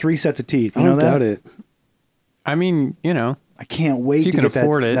through like 3 sets of teeth. You I know don't that? doubt it. I mean, I can't wait If you to can get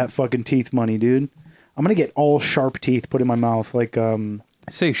afford it. that fucking teeth money, dude. I'm going to get all sharp teeth put in my mouth like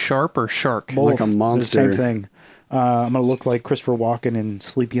say sharp or shark. both. Like a The monster. same thing. I'm going to look like Christopher Walken in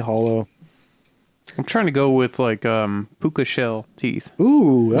Sleepy Hollow. I'm trying to go with like puka shell teeth.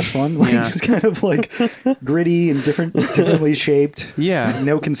 Ooh, that's fun. Like, Yeah. just kind of like gritty and differently shaped. Yeah.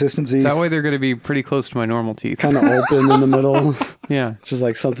 No consistency. That way they're going to be pretty close to my normal teeth. Kind of open in the middle. Yeah. Just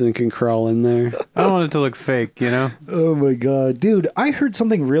like something can crawl in there. I don't want it to look fake, you know? Oh my god, dude! I heard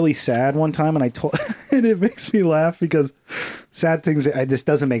something really sad one time, and I told, and it makes me laugh because sad things. This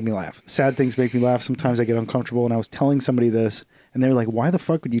doesn't make me laugh. Sad things make me laugh. Sometimes I get uncomfortable, and I was telling somebody this, and they were like, "Why the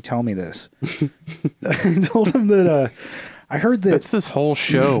fuck would you tell me this?" I told them that I heard that. That's this whole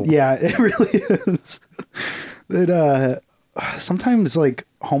show. Yeah, it really is. That sometimes like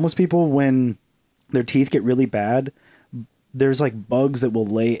homeless people, when their teeth get really bad, there's like bugs that will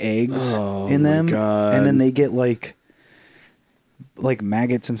lay eggs in my them, God. and then they get like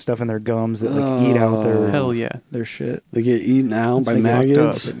maggots and stuff in their gums that like eat out Hell yeah. their shit. They get eaten out by They get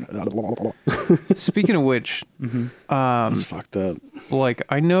maggots. fucked up. Speaking of which, That's fucked up. like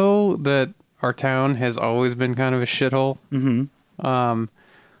I know that our town has always been kind of a shithole.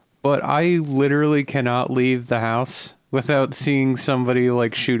 But I literally cannot leave the house without seeing somebody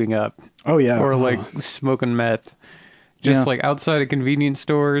like shooting up Oh yeah, or like smoking meth. Just Yeah. like outside of convenience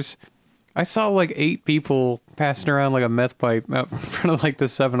stores. I saw like 8 people passing around like a meth pipe out in front of like the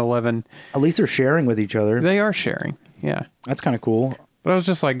 7-Eleven. at least they're sharing with each other. They are sharing. Yeah. That's kind of cool. But I was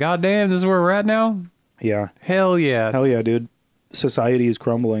just like, God damn, this is where we're at now? Yeah, Hell yeah. hell yeah, dude. Society is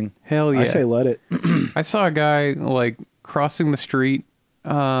crumbling. Hell yeah. I say let it. I saw a guy like crossing the street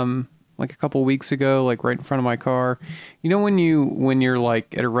like a couple weeks ago, like right in front of my car. You know when you're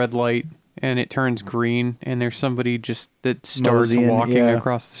like at a red light and it turns green and there's somebody just that starts Moseying, walking yeah.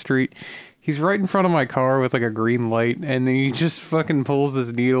 across the street? He's right in front of my car with like a green light, and then he just fucking pulls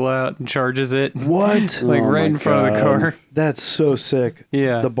this needle out and charges it. What? Like Oh right my in front of the God. car. That's so sick.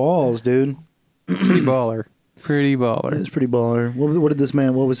 Yeah. The balls, dude. Pretty baller. Pretty It's baller. pretty baller. What did this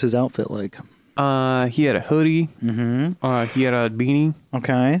man? What was his outfit like? He had a hoodie. Mm-hmm. He had a beanie.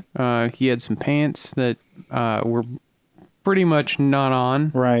 Okay, He had some pants that were pretty much not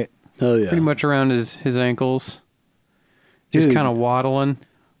on, right. Hell yeah. pretty much around his ankles. Just Dude. kind of waddling.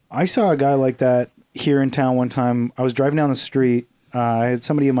 I saw a guy like that here in town one time. I was driving down the street. I had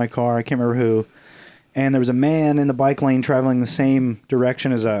somebody in my car. I can't remember who. And there was a man in the bike lane traveling the same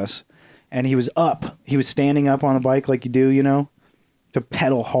direction as us. And he was up. He was standing up on the bike like you do, you know, to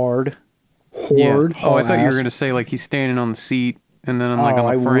pedal hard. Hard. Oh, I thought you were ass. going to say like he's standing on the seat and then Oh, like on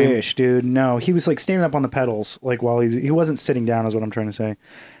I the frame. wish, dude. No, he was like standing up on the pedals, like while he wasn't sitting down, is what I'm trying to say.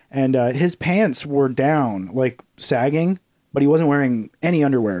 And his pants were down, like sagging, but he wasn't wearing any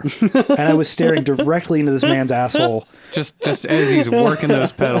underwear. And I was staring directly into this man's asshole. Just as he's working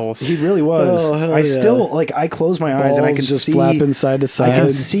those pedals. He really was. Oh, hell I yeah. still like. I close my eyes and I Balls can just see flapping side to I can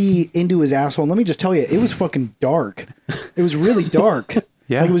side. see into his asshole. And let me just tell you, it was fucking dark. It was really dark.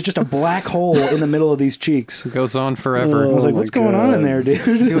 Yeah. Like it was just a black hole in the middle of these cheeks. Goes on forever. I was Oh like, my "What's going on in God. there, I dude?"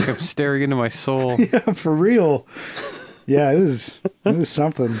 feel like I'm staring into my soul. Yeah, for real. Yeah, it was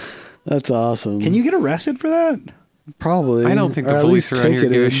something. That's awesome. Can you get arrested for that? Probably? I don't think Or the at police least around here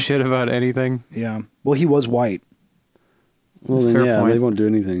give a ticketed. shit about anything. Yeah. Well, he was white. Well, then, Fair yeah, point. they won't do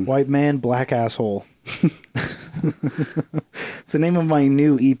anything. White man, black asshole. It's the name of my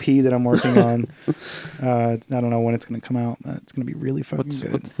new EP that I'm working on. I don't know when it's going to come out. It's going to be really fucking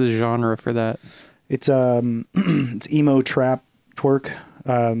good. What's the genre for that? It's it's emo, trap, twerk,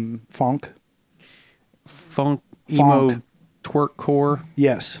 funk. Funk, emo, Funk. twerk core.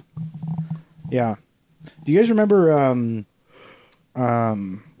 Yes. Yeah. Do you guys remember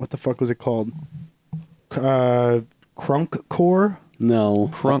what the fuck was it called? Crunk core? No.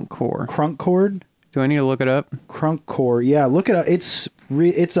 Crunk core. Crunk chord? Do I need to look it up? Crunk core. Yeah, look it up. It's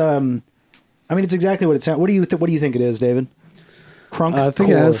I mean it's exactly what it sounds. What do you think it is, David? Crunk I think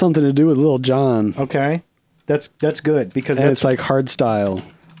core. it has something to do with Lil Jon. Okay. That's good because And that's it's like hard style.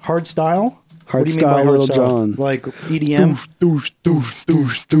 hard style. Hard What do you mean by style hard Lil style? Jon. Like EDM. Douche, douche,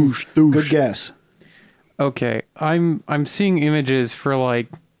 douche, douche, douche. Good guess. Okay, I'm seeing images for like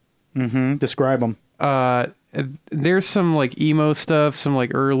Describe them. there's some like emo stuff, some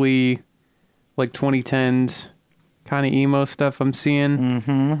like early like 2010s kind of emo stuff I'm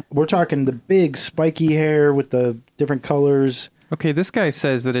seeing. We're talking the big spiky hair with the different colors. Okay, this guy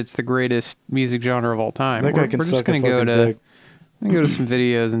says that it's the greatest music genre of all time. That guy can we're just suck a gonna go fucking to dick. I'm gonna go to some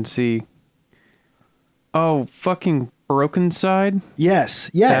videos and see. Oh, fucking Broken Side.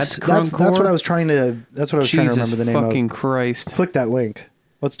 Yes. That's That's Crunkcore? what I was trying to. That's what I was trying to Jesus remember the name fucking of. Christ! Click that link.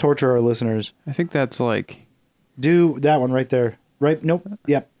 Let's torture our listeners. I think that's like. Do that one right there. Right? Nope.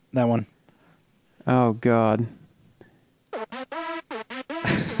 Yep. That one. Oh God.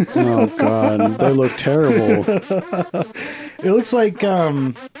 Oh God, they look terrible. It looks like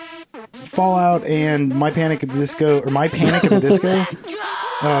Fallout and My Panic at the Disco, or My Panic at the Disco.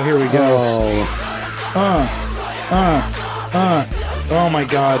 Oh, here we go. Oh my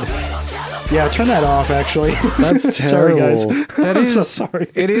God. Yeah, turn that off. Actually, That's sorry, guys. terrible. That I'm is so sorry.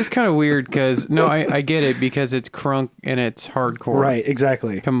 It is kind of weird because no, I get it because it's crunk and it's hardcore Right,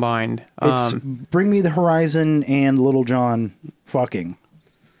 exactly. combined. It's Bring Me the Horizon and Little John fucking.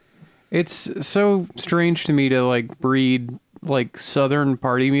 It's so strange to me to like breed like southern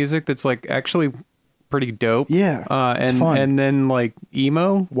party music that's like actually pretty dope. Yeah, it's and fun. and then like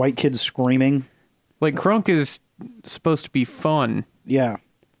emo, White kids screaming. like crunk is supposed to be fun. Yeah,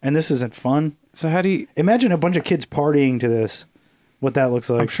 and this isn't fun. So how do you? Imagine a bunch of kids partying to this. What that looks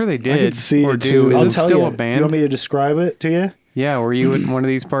like. I'm sure they did. could see or it, do. too. Is I'll it tell still you. a band? You want me to describe it to you? Yeah. Were you at one of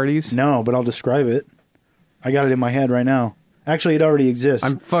these parties? No, but I'll describe it. I got it in my head right now. Actually, it already exists.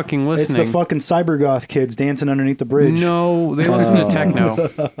 I'm fucking It's listening. the fucking cybergoth kids dancing underneath the bridge. No, they listen to techno.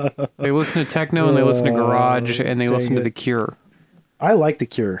 They listen to techno and they listen to garage and they dang listen to it. The Cure. I like The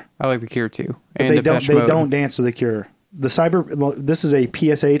Cure, I like The Cure too. but And they don't. Depeche They Mode. don't dance to The Cure. This is a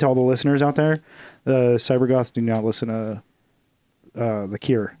PSA to all the listeners out there. The cybergoths do not listen to The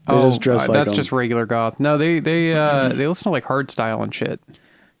Cure. They just dress like that's them. just regular goth. No, they listen to like hardstyle and shit.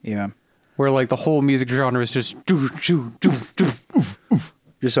 Yeah, Where like the whole music genre is just doo, doo, doo, doo.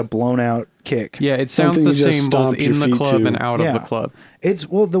 just a blown out kick. Yeah, it sounds Something the you just same both stomp your in the feet club to. and out Yeah. of the club. It's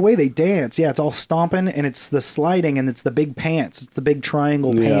the way they dance. Yeah, it's all stomping and it's the sliding and it's the big pants. It's the big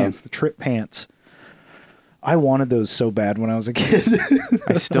triangle Yeah. pants, the trip pants. I wanted those so bad when I was a kid.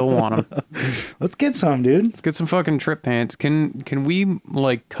 I still want them. Let's get some, dude. Let's get some fucking trip pants. Can we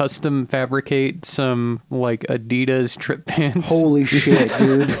like custom fabricate some like Adidas trip pants? Holy shit,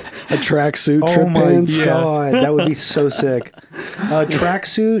 dude. A tracksuit, Oh trip my pants. god, that would be so sick.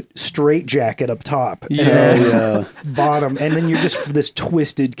 Tracksuit, straight jacket up top, Yeah. and Yeah. bottom, and then you're just this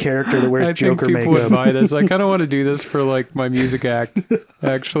twisted character that wears I think Joker people would makeup. buy this. I kind of want to do this for like my music act.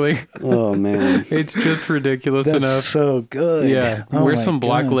 Actually, Oh man. it's just ridiculous That's enough. so good. Yeah, Oh wear my some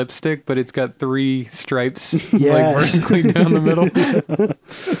black God. lipstick, but it's got 3 stripes Yeah. like vertically down the middle.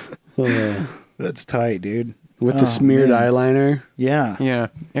 That's tight, dude. With the smeared man. eyeliner. Yeah, Yeah,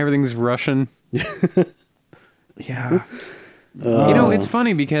 everything's Russian. yeah. You know, it's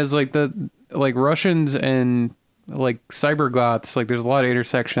funny because like the Russians and like cybergoths, like there's a lot of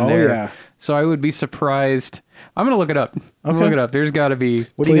intersection Oh, there. yeah. So I would be surprised. I'm gonna look it up. I'm gonna Okay. look it up. There's got to be.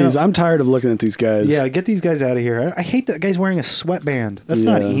 What are you Please, gonna- I'm tired of looking at these guys. Yeah, get these guys out of here. I hate that guy's wearing a sweatband. That's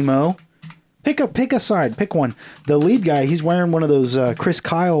not Yeah. emo. Pick a side. Pick one. The lead guy, he's wearing one of those Chris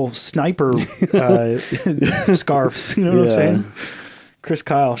Kyle sniper scarves. You know what I'm Yeah. saying? Chris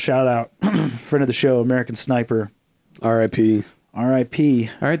Kyle, shout out, friend of the show, American Sniper. R.I.P. R.I.P.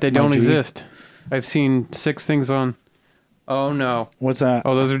 All right, they My don't G. exist. I've seen 6 things on. Oh no. What's that?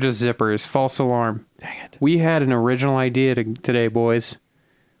 Oh, those are just zippers. False alarm. Dang it. We had an original idea today, boys.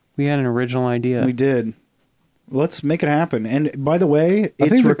 We had an original idea. We did. Let's make it happen. And by the way, I it's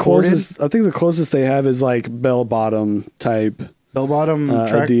think the recorded. closest. I think the closest they have is like bell bottom type Bell bottom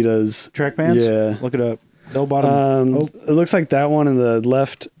track Adidas pants. Yeah. Look it up. Bell bottom. It looks like that one in the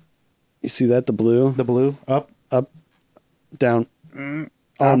left. You see that the blue The blue up. down.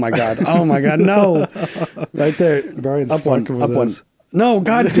 Oh my god! Oh my god! No, right there. Brian's up one. fucking with Up one. us. No,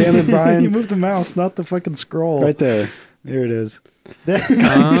 god damn it, you Brian! moved the mouse, not the fucking scroll. Right there. There it is.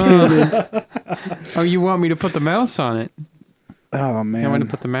 Oh, you want me to put the mouse on it? Oh I'm going to man.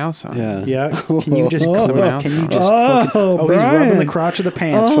 put the mouse on. Yeah. Yeah. Can you just? The mouse Can you on. just? Fucking, oh, he's rubbing Brian. the crotch of the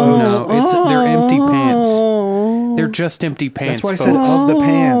pants, Oh, folks. no, they're empty pants. They're just empty pants, That's why I folks. said of the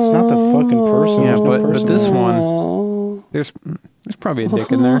pants, not the fucking person. Yeah, There's no but person. this one, there's probably a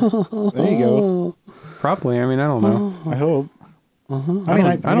dick in there. There you go. Probably. I mean, I don't know. I hope. I mean,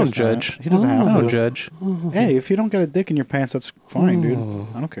 I guess don't not. judge. He doesn't have I don't to. judge. Hey, if you don't got a dick in your pants, that's fine, dude.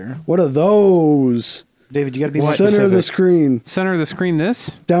 I don't care. What are those? David, you got to be more Center of the specific. screen. Center of the screen.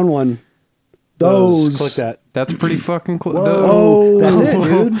 This. Down one. Those. Click that. That's pretty fucking close. Oh, That's it,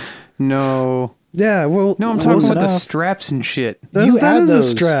 dude. No. Yeah, well, No, I'm Close talking about the enough. straps and shit. that You is add the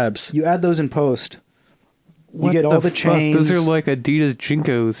those. straps. You add those in post. What you get all the fuck? chains. Those are like Adidas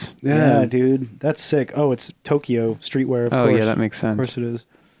Jinkos. Yeah, dude, that's sick. Oh, it's Tokyo streetwear. Of Oh course. yeah, that makes Of sense. course it is.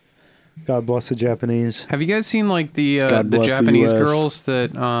 God bless the Japanese. Have you guys seen like the God bless the Japanese US. girls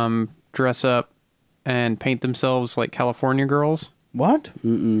that dress up and paint themselves like California girls? What? Oh,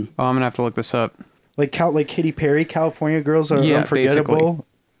 I'm gonna have to look this up. Like Katy Perry, California girls are Yeah, unforgettable.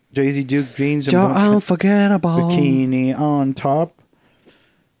 Jay-Z Duke jeans and You're bunch of unforgettable. bikini on top.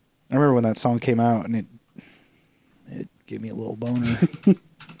 I remember when that song came out and it gave me a little boner.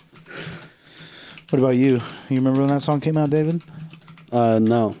 What about you? You remember when that song came out, David?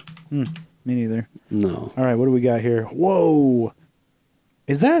 No. Me neither. No. All right, what do we got here? Whoa.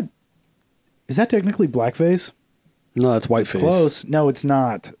 Is that technically blackface? No, that's whiteface. Close. No, it's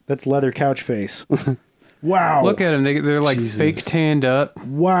not. That's leather couch face. Wow. Look at them; they're like Jesus. fake tanned up.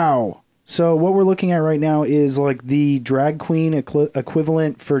 Wow. So what we're looking at right now is like the drag queen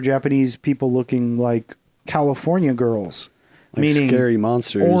equivalent for Japanese people looking like California girls. Like meaning scary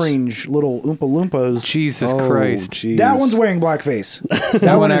monsters. orange little Oompa Loompas. Jesus Oh, Christ! jeez. That one's wearing blackface.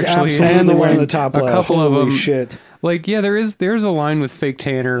 That one is actually is. absolutely And the one on wearing the top a left. couple of Holy them. shit. Like, yeah, there's a line with fake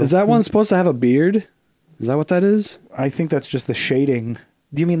tanner. Is that one supposed to have a beard? Is that what that is? I think that's just the shading.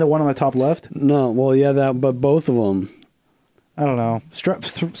 Do you mean the one on the top left? No. Well, yeah, that. But both of them. I don't know. Slap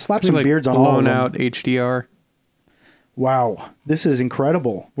Maybe, some like beards on all of blown them. out HDR? Wow, this is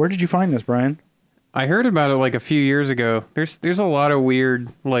incredible. Where did you find this, Brian? I heard about it like a few years ago. There's a lot of weird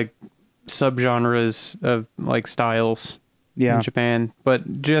like subgenres of like styles Yeah. in Japan,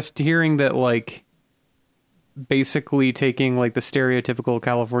 but just hearing that like basically taking like the stereotypical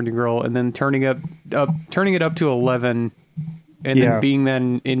California girl and then turning it up to 11 and Yeah. then being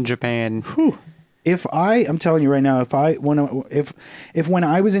then in Japan. I'm telling you right now, if when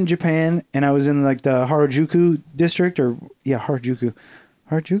I was in Japan and I was in like the Harajuku district Harajuku,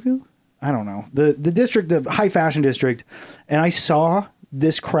 I don't know, the district, the high fashion district, and I saw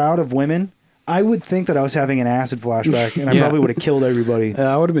this crowd of women, I would think that I was having an acid flashback, and I Yeah. probably would have killed everybody.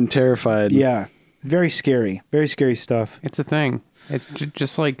 I would have been terrified. Yeah, very scary stuff. It's a thing. It's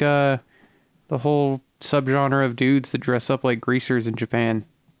just like the whole subgenre of dudes that dress up like greasers in Japan.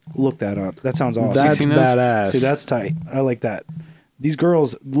 Look that up. That sounds awesome. That's seen those? badass. See, that's tight. I like that. These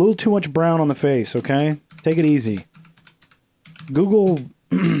girls, a little too much brown on the face, okay? Take it easy. Google,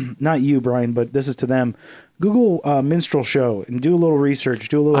 not you, Brian, but this is to them. Google minstrel show and do a little research,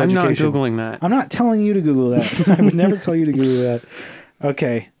 do a little I'm education. not Googling that. I'm not telling you to Google that. I would never tell you to Google that.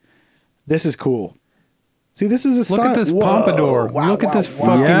 Okay. This is cool. See, this is a Look style. at this Whoa. pompadour. Wow, Look at wow, this wow.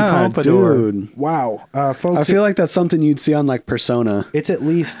 fucking Yeah, pompadour. dude. Wow. I Folks, feel like that's something you'd see on like Persona. it's at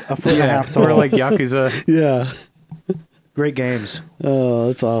least a foot and a half tall. Or like Yakuza. Yeah. Great games. Oh,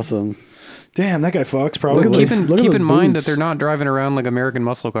 that's awesome. Damn, that guy fucks probably. But keep in Look at those mind that boots. they're not driving around like American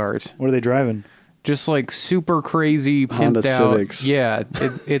muscle cars. What are they driving? Just like super crazy Honda pimped out. Civics. Yeah,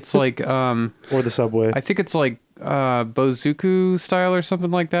 it's like Or the subway? I think it's like Bozuku style or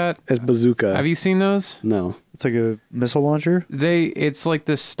something like that. It's bazooka. Have you seen those? No. It's like a missile launcher. It's like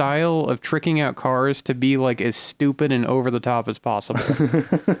the style of tricking out cars to be like as stupid and over the top as possible.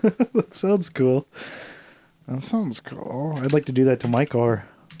 That sounds cool. That sounds cool. I'd like to do that to my car.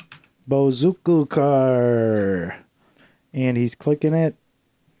 Bozuku car. And he's clicking it.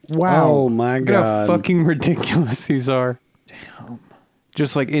 Wow. Oh my Look at how god. fucking ridiculous these are. Damn.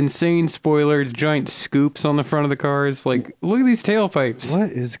 Just like insane spoilers, giant scoops on the front of the cars. Like, look at these tailpipes. What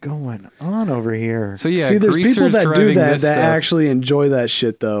is going on over here? So yeah, See, there's people greasers that do driving that this that stuff. actually enjoy that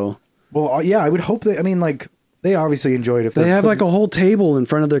shit though. Well, yeah, I would hope that. I mean, like, they obviously enjoyed it. If They they're have like putting- a whole table in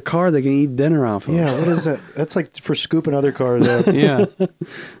front of their car they can eat dinner off of. Yeah, what is that? That's like for scooping other cars up. Yeah.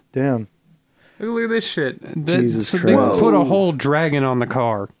 Damn. Look at this shit. Jesus So they Christ. put a whole dragon on the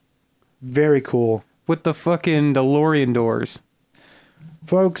car Very cool. with the fucking DeLorean doors.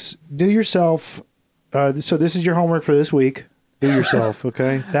 Folks, do yourself. So this is your homework for this week. Do yourself,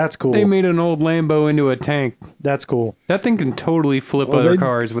 okay? That's cool. They made an old Lambo into a tank. That's cool. That thing can totally flip Well, other they-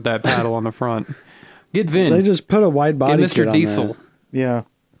 cars with that paddle on the front. Get Vin. They just put a wide Get body kit Mr. on Diesel. that. Yeah.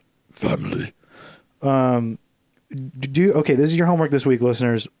 Family. Okay, this is your homework this week,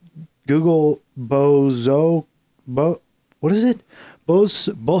 listeners. Google what is it?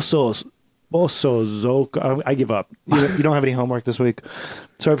 Bosozoku. I give up. You don't have any homework this week.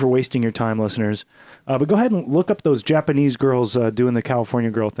 Sorry for wasting your time, listeners. But go ahead and look up those Japanese girls doing the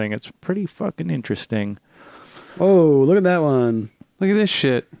California girl thing. It's pretty fucking interesting. Oh, look at that one. Look at this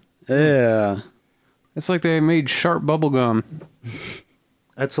shit. Yeah. It's like they made sharp bubble gum.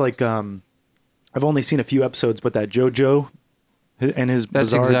 That's like I've only seen a few episodes, but that JoJo And his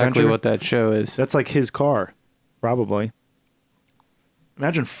That's Bizarre exactly Adventure. what that show is. That's like his car, probably.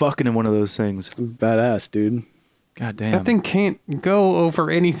 Imagine fucking in one of those things. Badass, dude. God damn. That thing can't go over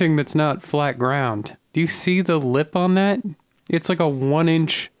anything that's not flat ground. Do you see the lip on that? It's like a 1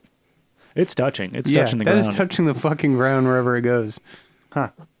 inch. It's touching. It's touching the that ground. is touching the fucking ground wherever it goes. Huh.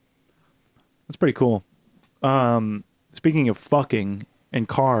 That's pretty cool. Speaking of fucking and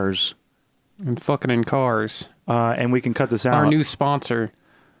cars, And fucking in cars. and we can cut this out. Our new sponsor.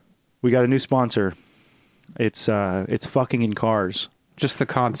 We got a new sponsor. It's fucking in cars. Just the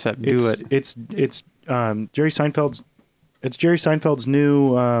concept. It's, Do it. It's Jerry Seinfeld's. It's Jerry Seinfeld's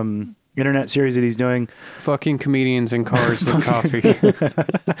new internet series that he's doing. Fucking comedians in cars with coffee.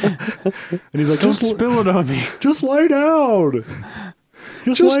 And he's like, Don't spill it on me. just lay down.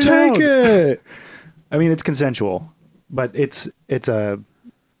 Just lay take down. it. I mean, it's consensual, but it's a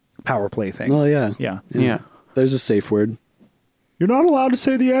power play thing. Well, yeah. Yeah. Yeah. There's a safe word. You're not allowed to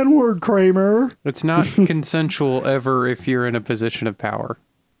say the N-word, Kramer. It's not consensual ever if you're in a position of power.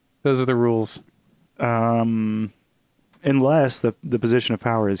 Those are the rules. Unless the position of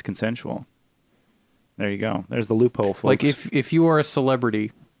power is consensual. There you go. There's the loophole, folks. Like if you are a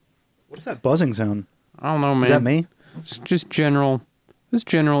celebrity, What is that buzzing sound? I don't know, man. Is that me? It's just general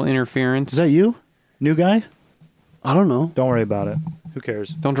interference. Is that you? New guy? I don't know. Don't worry about it. Who cares?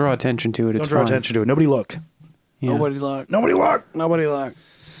 Don't draw attention to it. It's Don't draw fine. attention to it. Nobody look. Yeah. Nobody look. Nobody look. Nobody look.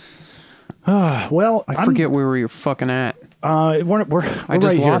 Well, I forget where we were fucking at. We're I just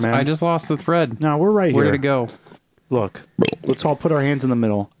right here, lost. man. I just lost the thread. No, we're right Where here. did it go? Look, let's all put our hands in the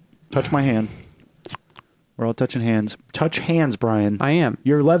middle. Touch my hand. We're all touching hands. Touch hands, Brian. I am.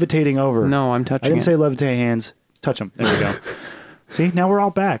 You're levitating over. No, I'm I touching didn't it. say levitate hands. Touch them. There we go. See, now we're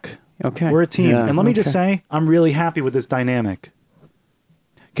all back. Okay. We're a team. Yeah. And let me just say, I'm really happy with this dynamic.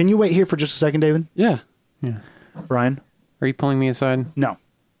 Can you wait here for just a second, David? Yeah. Yeah. Brian? Are you pulling me aside? No.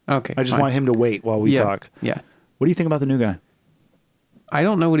 Okay. I just fine. want him to wait while we yeah. talk. Yeah. What do you think about the new guy? I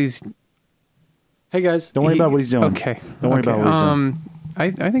don't know what he's. Hey, guys. Don't worry about what he's doing. Okay. Don't worry about what he's doing.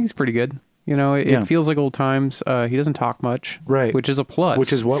 I think he's pretty good. You know, it Yeah. feels like old times. He doesn't talk much, Right. Which is a plus.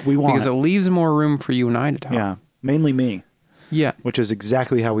 Which is what we want. because it leaves more room for you and I to talk. Yeah. Mainly me, Yeah. which is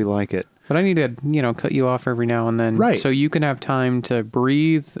exactly how we like it. But I need to, cut you off every now and then, Right. so you can have time to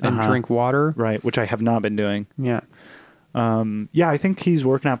breathe and Uh-huh. drink water. Right. Which I have not been doing. Yeah. Yeah, I think he's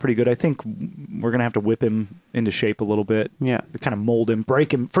working out pretty good. I think we're going to have to whip him into shape a little bit. Yeah. Kind of mold him,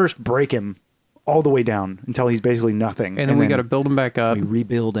 break him all the way down until he's basically nothing. And then we got to build him back up, we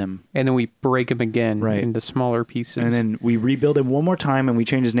rebuild him. and then we break him again Right. into smaller pieces. And then we rebuild him one more time and we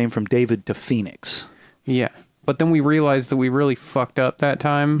change his name from David to Phoenix. yeah. But then we realized that we really fucked up that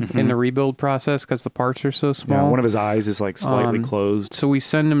time in the rebuild process because the parts are so small. Yeah, one of his eyes is like slightly closed. So we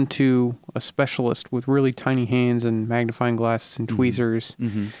send him to a specialist with really tiny hands and magnifying glasses and tweezers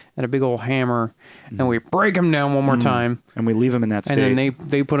and a big old hammer, and we break him down one more time, And we leave him in that state. and then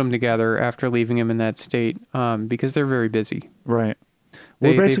they put him together after leaving him in that state because they're very busy. Right.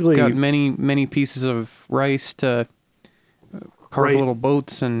 They've basically got many pieces of rice to carve Right. little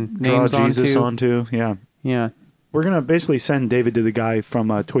boats and draw names Jesus onto. onto. Yeah. Yeah. We're going to basically send David to the guy from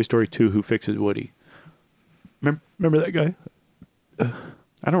Toy Story 2 who fixes Woody. Remember that guy?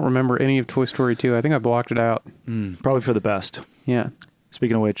 I don't remember any of Toy Story 2. I think I blocked it out. Probably for the best. Yeah.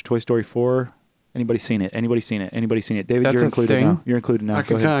 Speaking of which, Toy Story 4, anybody seen it? Anybody seen it? Anybody seen it? David, That's you're a included thing? now. You're included now. I Go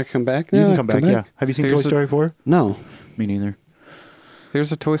can ahead. kind of come back You now. can come back, yeah. Have you seen There's Toy a- Story 4? No. Me neither.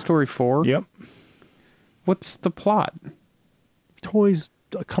 There's a Toy Story 4? Yep. What's the plot? Toys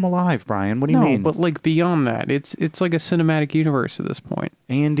come alive, Brian. What do you No, mean? but like beyond that, it's like a cinematic universe at this point.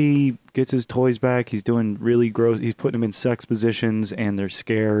 Andy gets his toys back. He's doing really gross. He's putting them in sex positions, and they're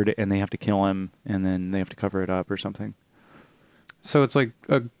scared, and they have to kill him, and then they have to cover it up or something. So it's like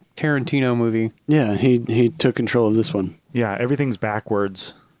a Tarantino movie. Yeah, he took control of this one. Yeah, everything's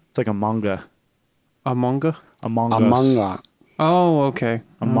backwards. It's like a manga. Among Us? Among Us. Among Us. Oh, okay.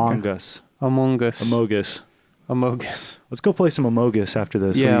 Among Us. Among Us. Amogus. Among Us. Let's go play some Amogus after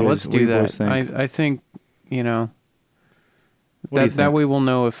this. What Yeah, you guys- let's what do you boys that. think? I think, What do you that think? way we'll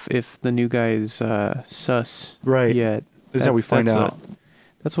know if the new guy is sus Right. yet. This is how we find out.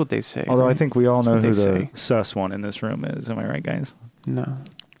 That's what they say. Although I right? think we all That's know what who they the say. sus one in this room is. Am I right, guys? No.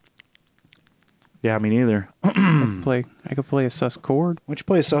 Yeah, me neither. I could play a sus chord. Why don't you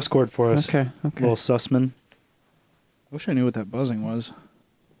play a sus chord for us? Okay. Little sussman. I wish I knew what that buzzing was.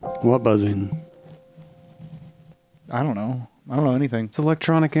 What buzzing? I don't know. I don't know anything. It's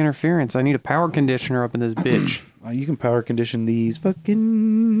electronic interference. I need a power conditioner up in this bitch. You can power condition these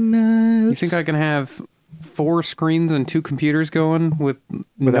fucking nuts. You think I can have 4 screens and 2 computers going Without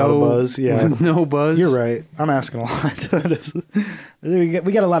no a buzz, yeah. with no buzz. You're right. I'm asking a lot.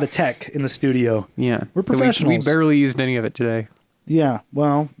 We got a lot of tech in the studio. Yeah, We're professionals. We barely used any of it today. Yeah,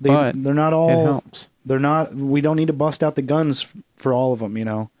 well, But they're not all. It helps. They're not. We don't need to bust out the guns for all of them. You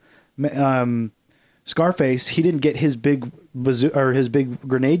know, Scarface. He didn't get his big or his big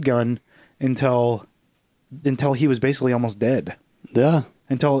grenade gun until he was basically almost dead. Yeah.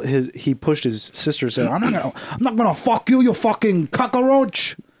 Until he pushed his sister and said, I'm not gonna fuck you, you fucking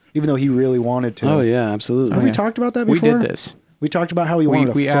cockroach. Even though he really wanted to. Oh yeah, absolutely. Have we talked about that before? We did this. We talked about how he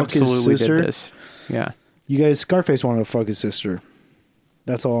wanted We to fuck his absolutely sister. did this. Yeah. You guys, Scarface wanted to fuck his sister.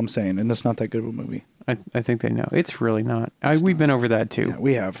 That's all I'm saying, and it's not that good of a movie. I think they know. It's really not. We've been over that too. Yeah,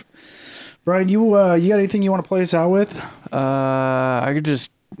 we have. Brian, you got anything you want to play us out with? I could just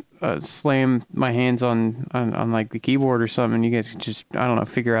slam my hands on like the keyboard or something, and you guys could just, I don't know,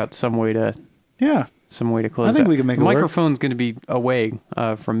 figure out some way to close. I think that. we can make the it work. microphone's going to be away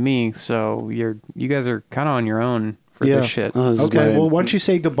from me, so you guys are kind of on your own for this shit. Oh, this is Okay, my- well, why don't you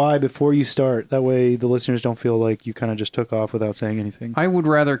say goodbye before you start? That way the listeners don't feel like you kind of just took off without saying anything. I would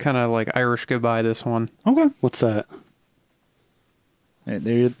rather kind of like Irish goodbye this one. Okay. What's that?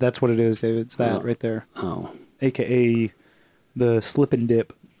 That's what it is, David. It's that right there. Oh. AKA the slip and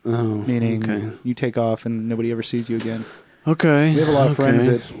dip, Oh. meaning Okay. you take off and nobody ever sees you again. Okay. We have a lot of friends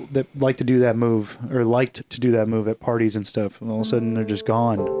Okay. that like to do that move, or liked to do that move at parties and stuff, and all of a sudden they're just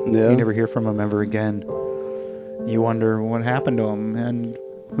gone. Yeah. You never hear from them ever again. You wonder what happened to them, and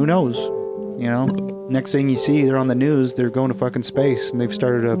who knows? You know, next thing you see, they're on the news. They're going to fucking space, and they've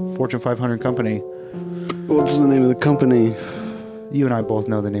started a Fortune 500 company. What's the name of the company? You and I both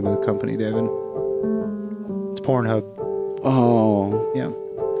know the name of the company, David. It's Pornhub. Oh. Yeah.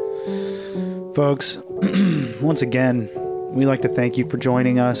 Folks, once again, we'd like to thank you for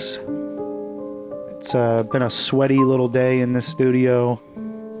joining us. It's been a sweaty little day in this studio.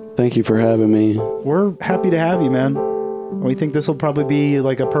 Thank you for having me. We're happy to have you, man. We think this will probably be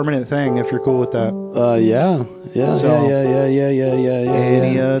like a permanent thing if you're cool with that. Yeah. So, Yeah.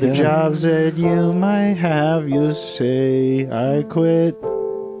 Any other jobs that you might have, you say, I quit.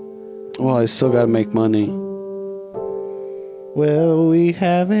 Well, I still gotta make money. Well, we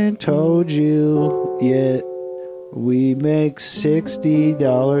haven't told you yet. We make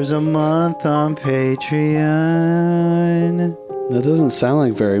 $60 a month on Patreon. That doesn't sound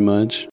like very much.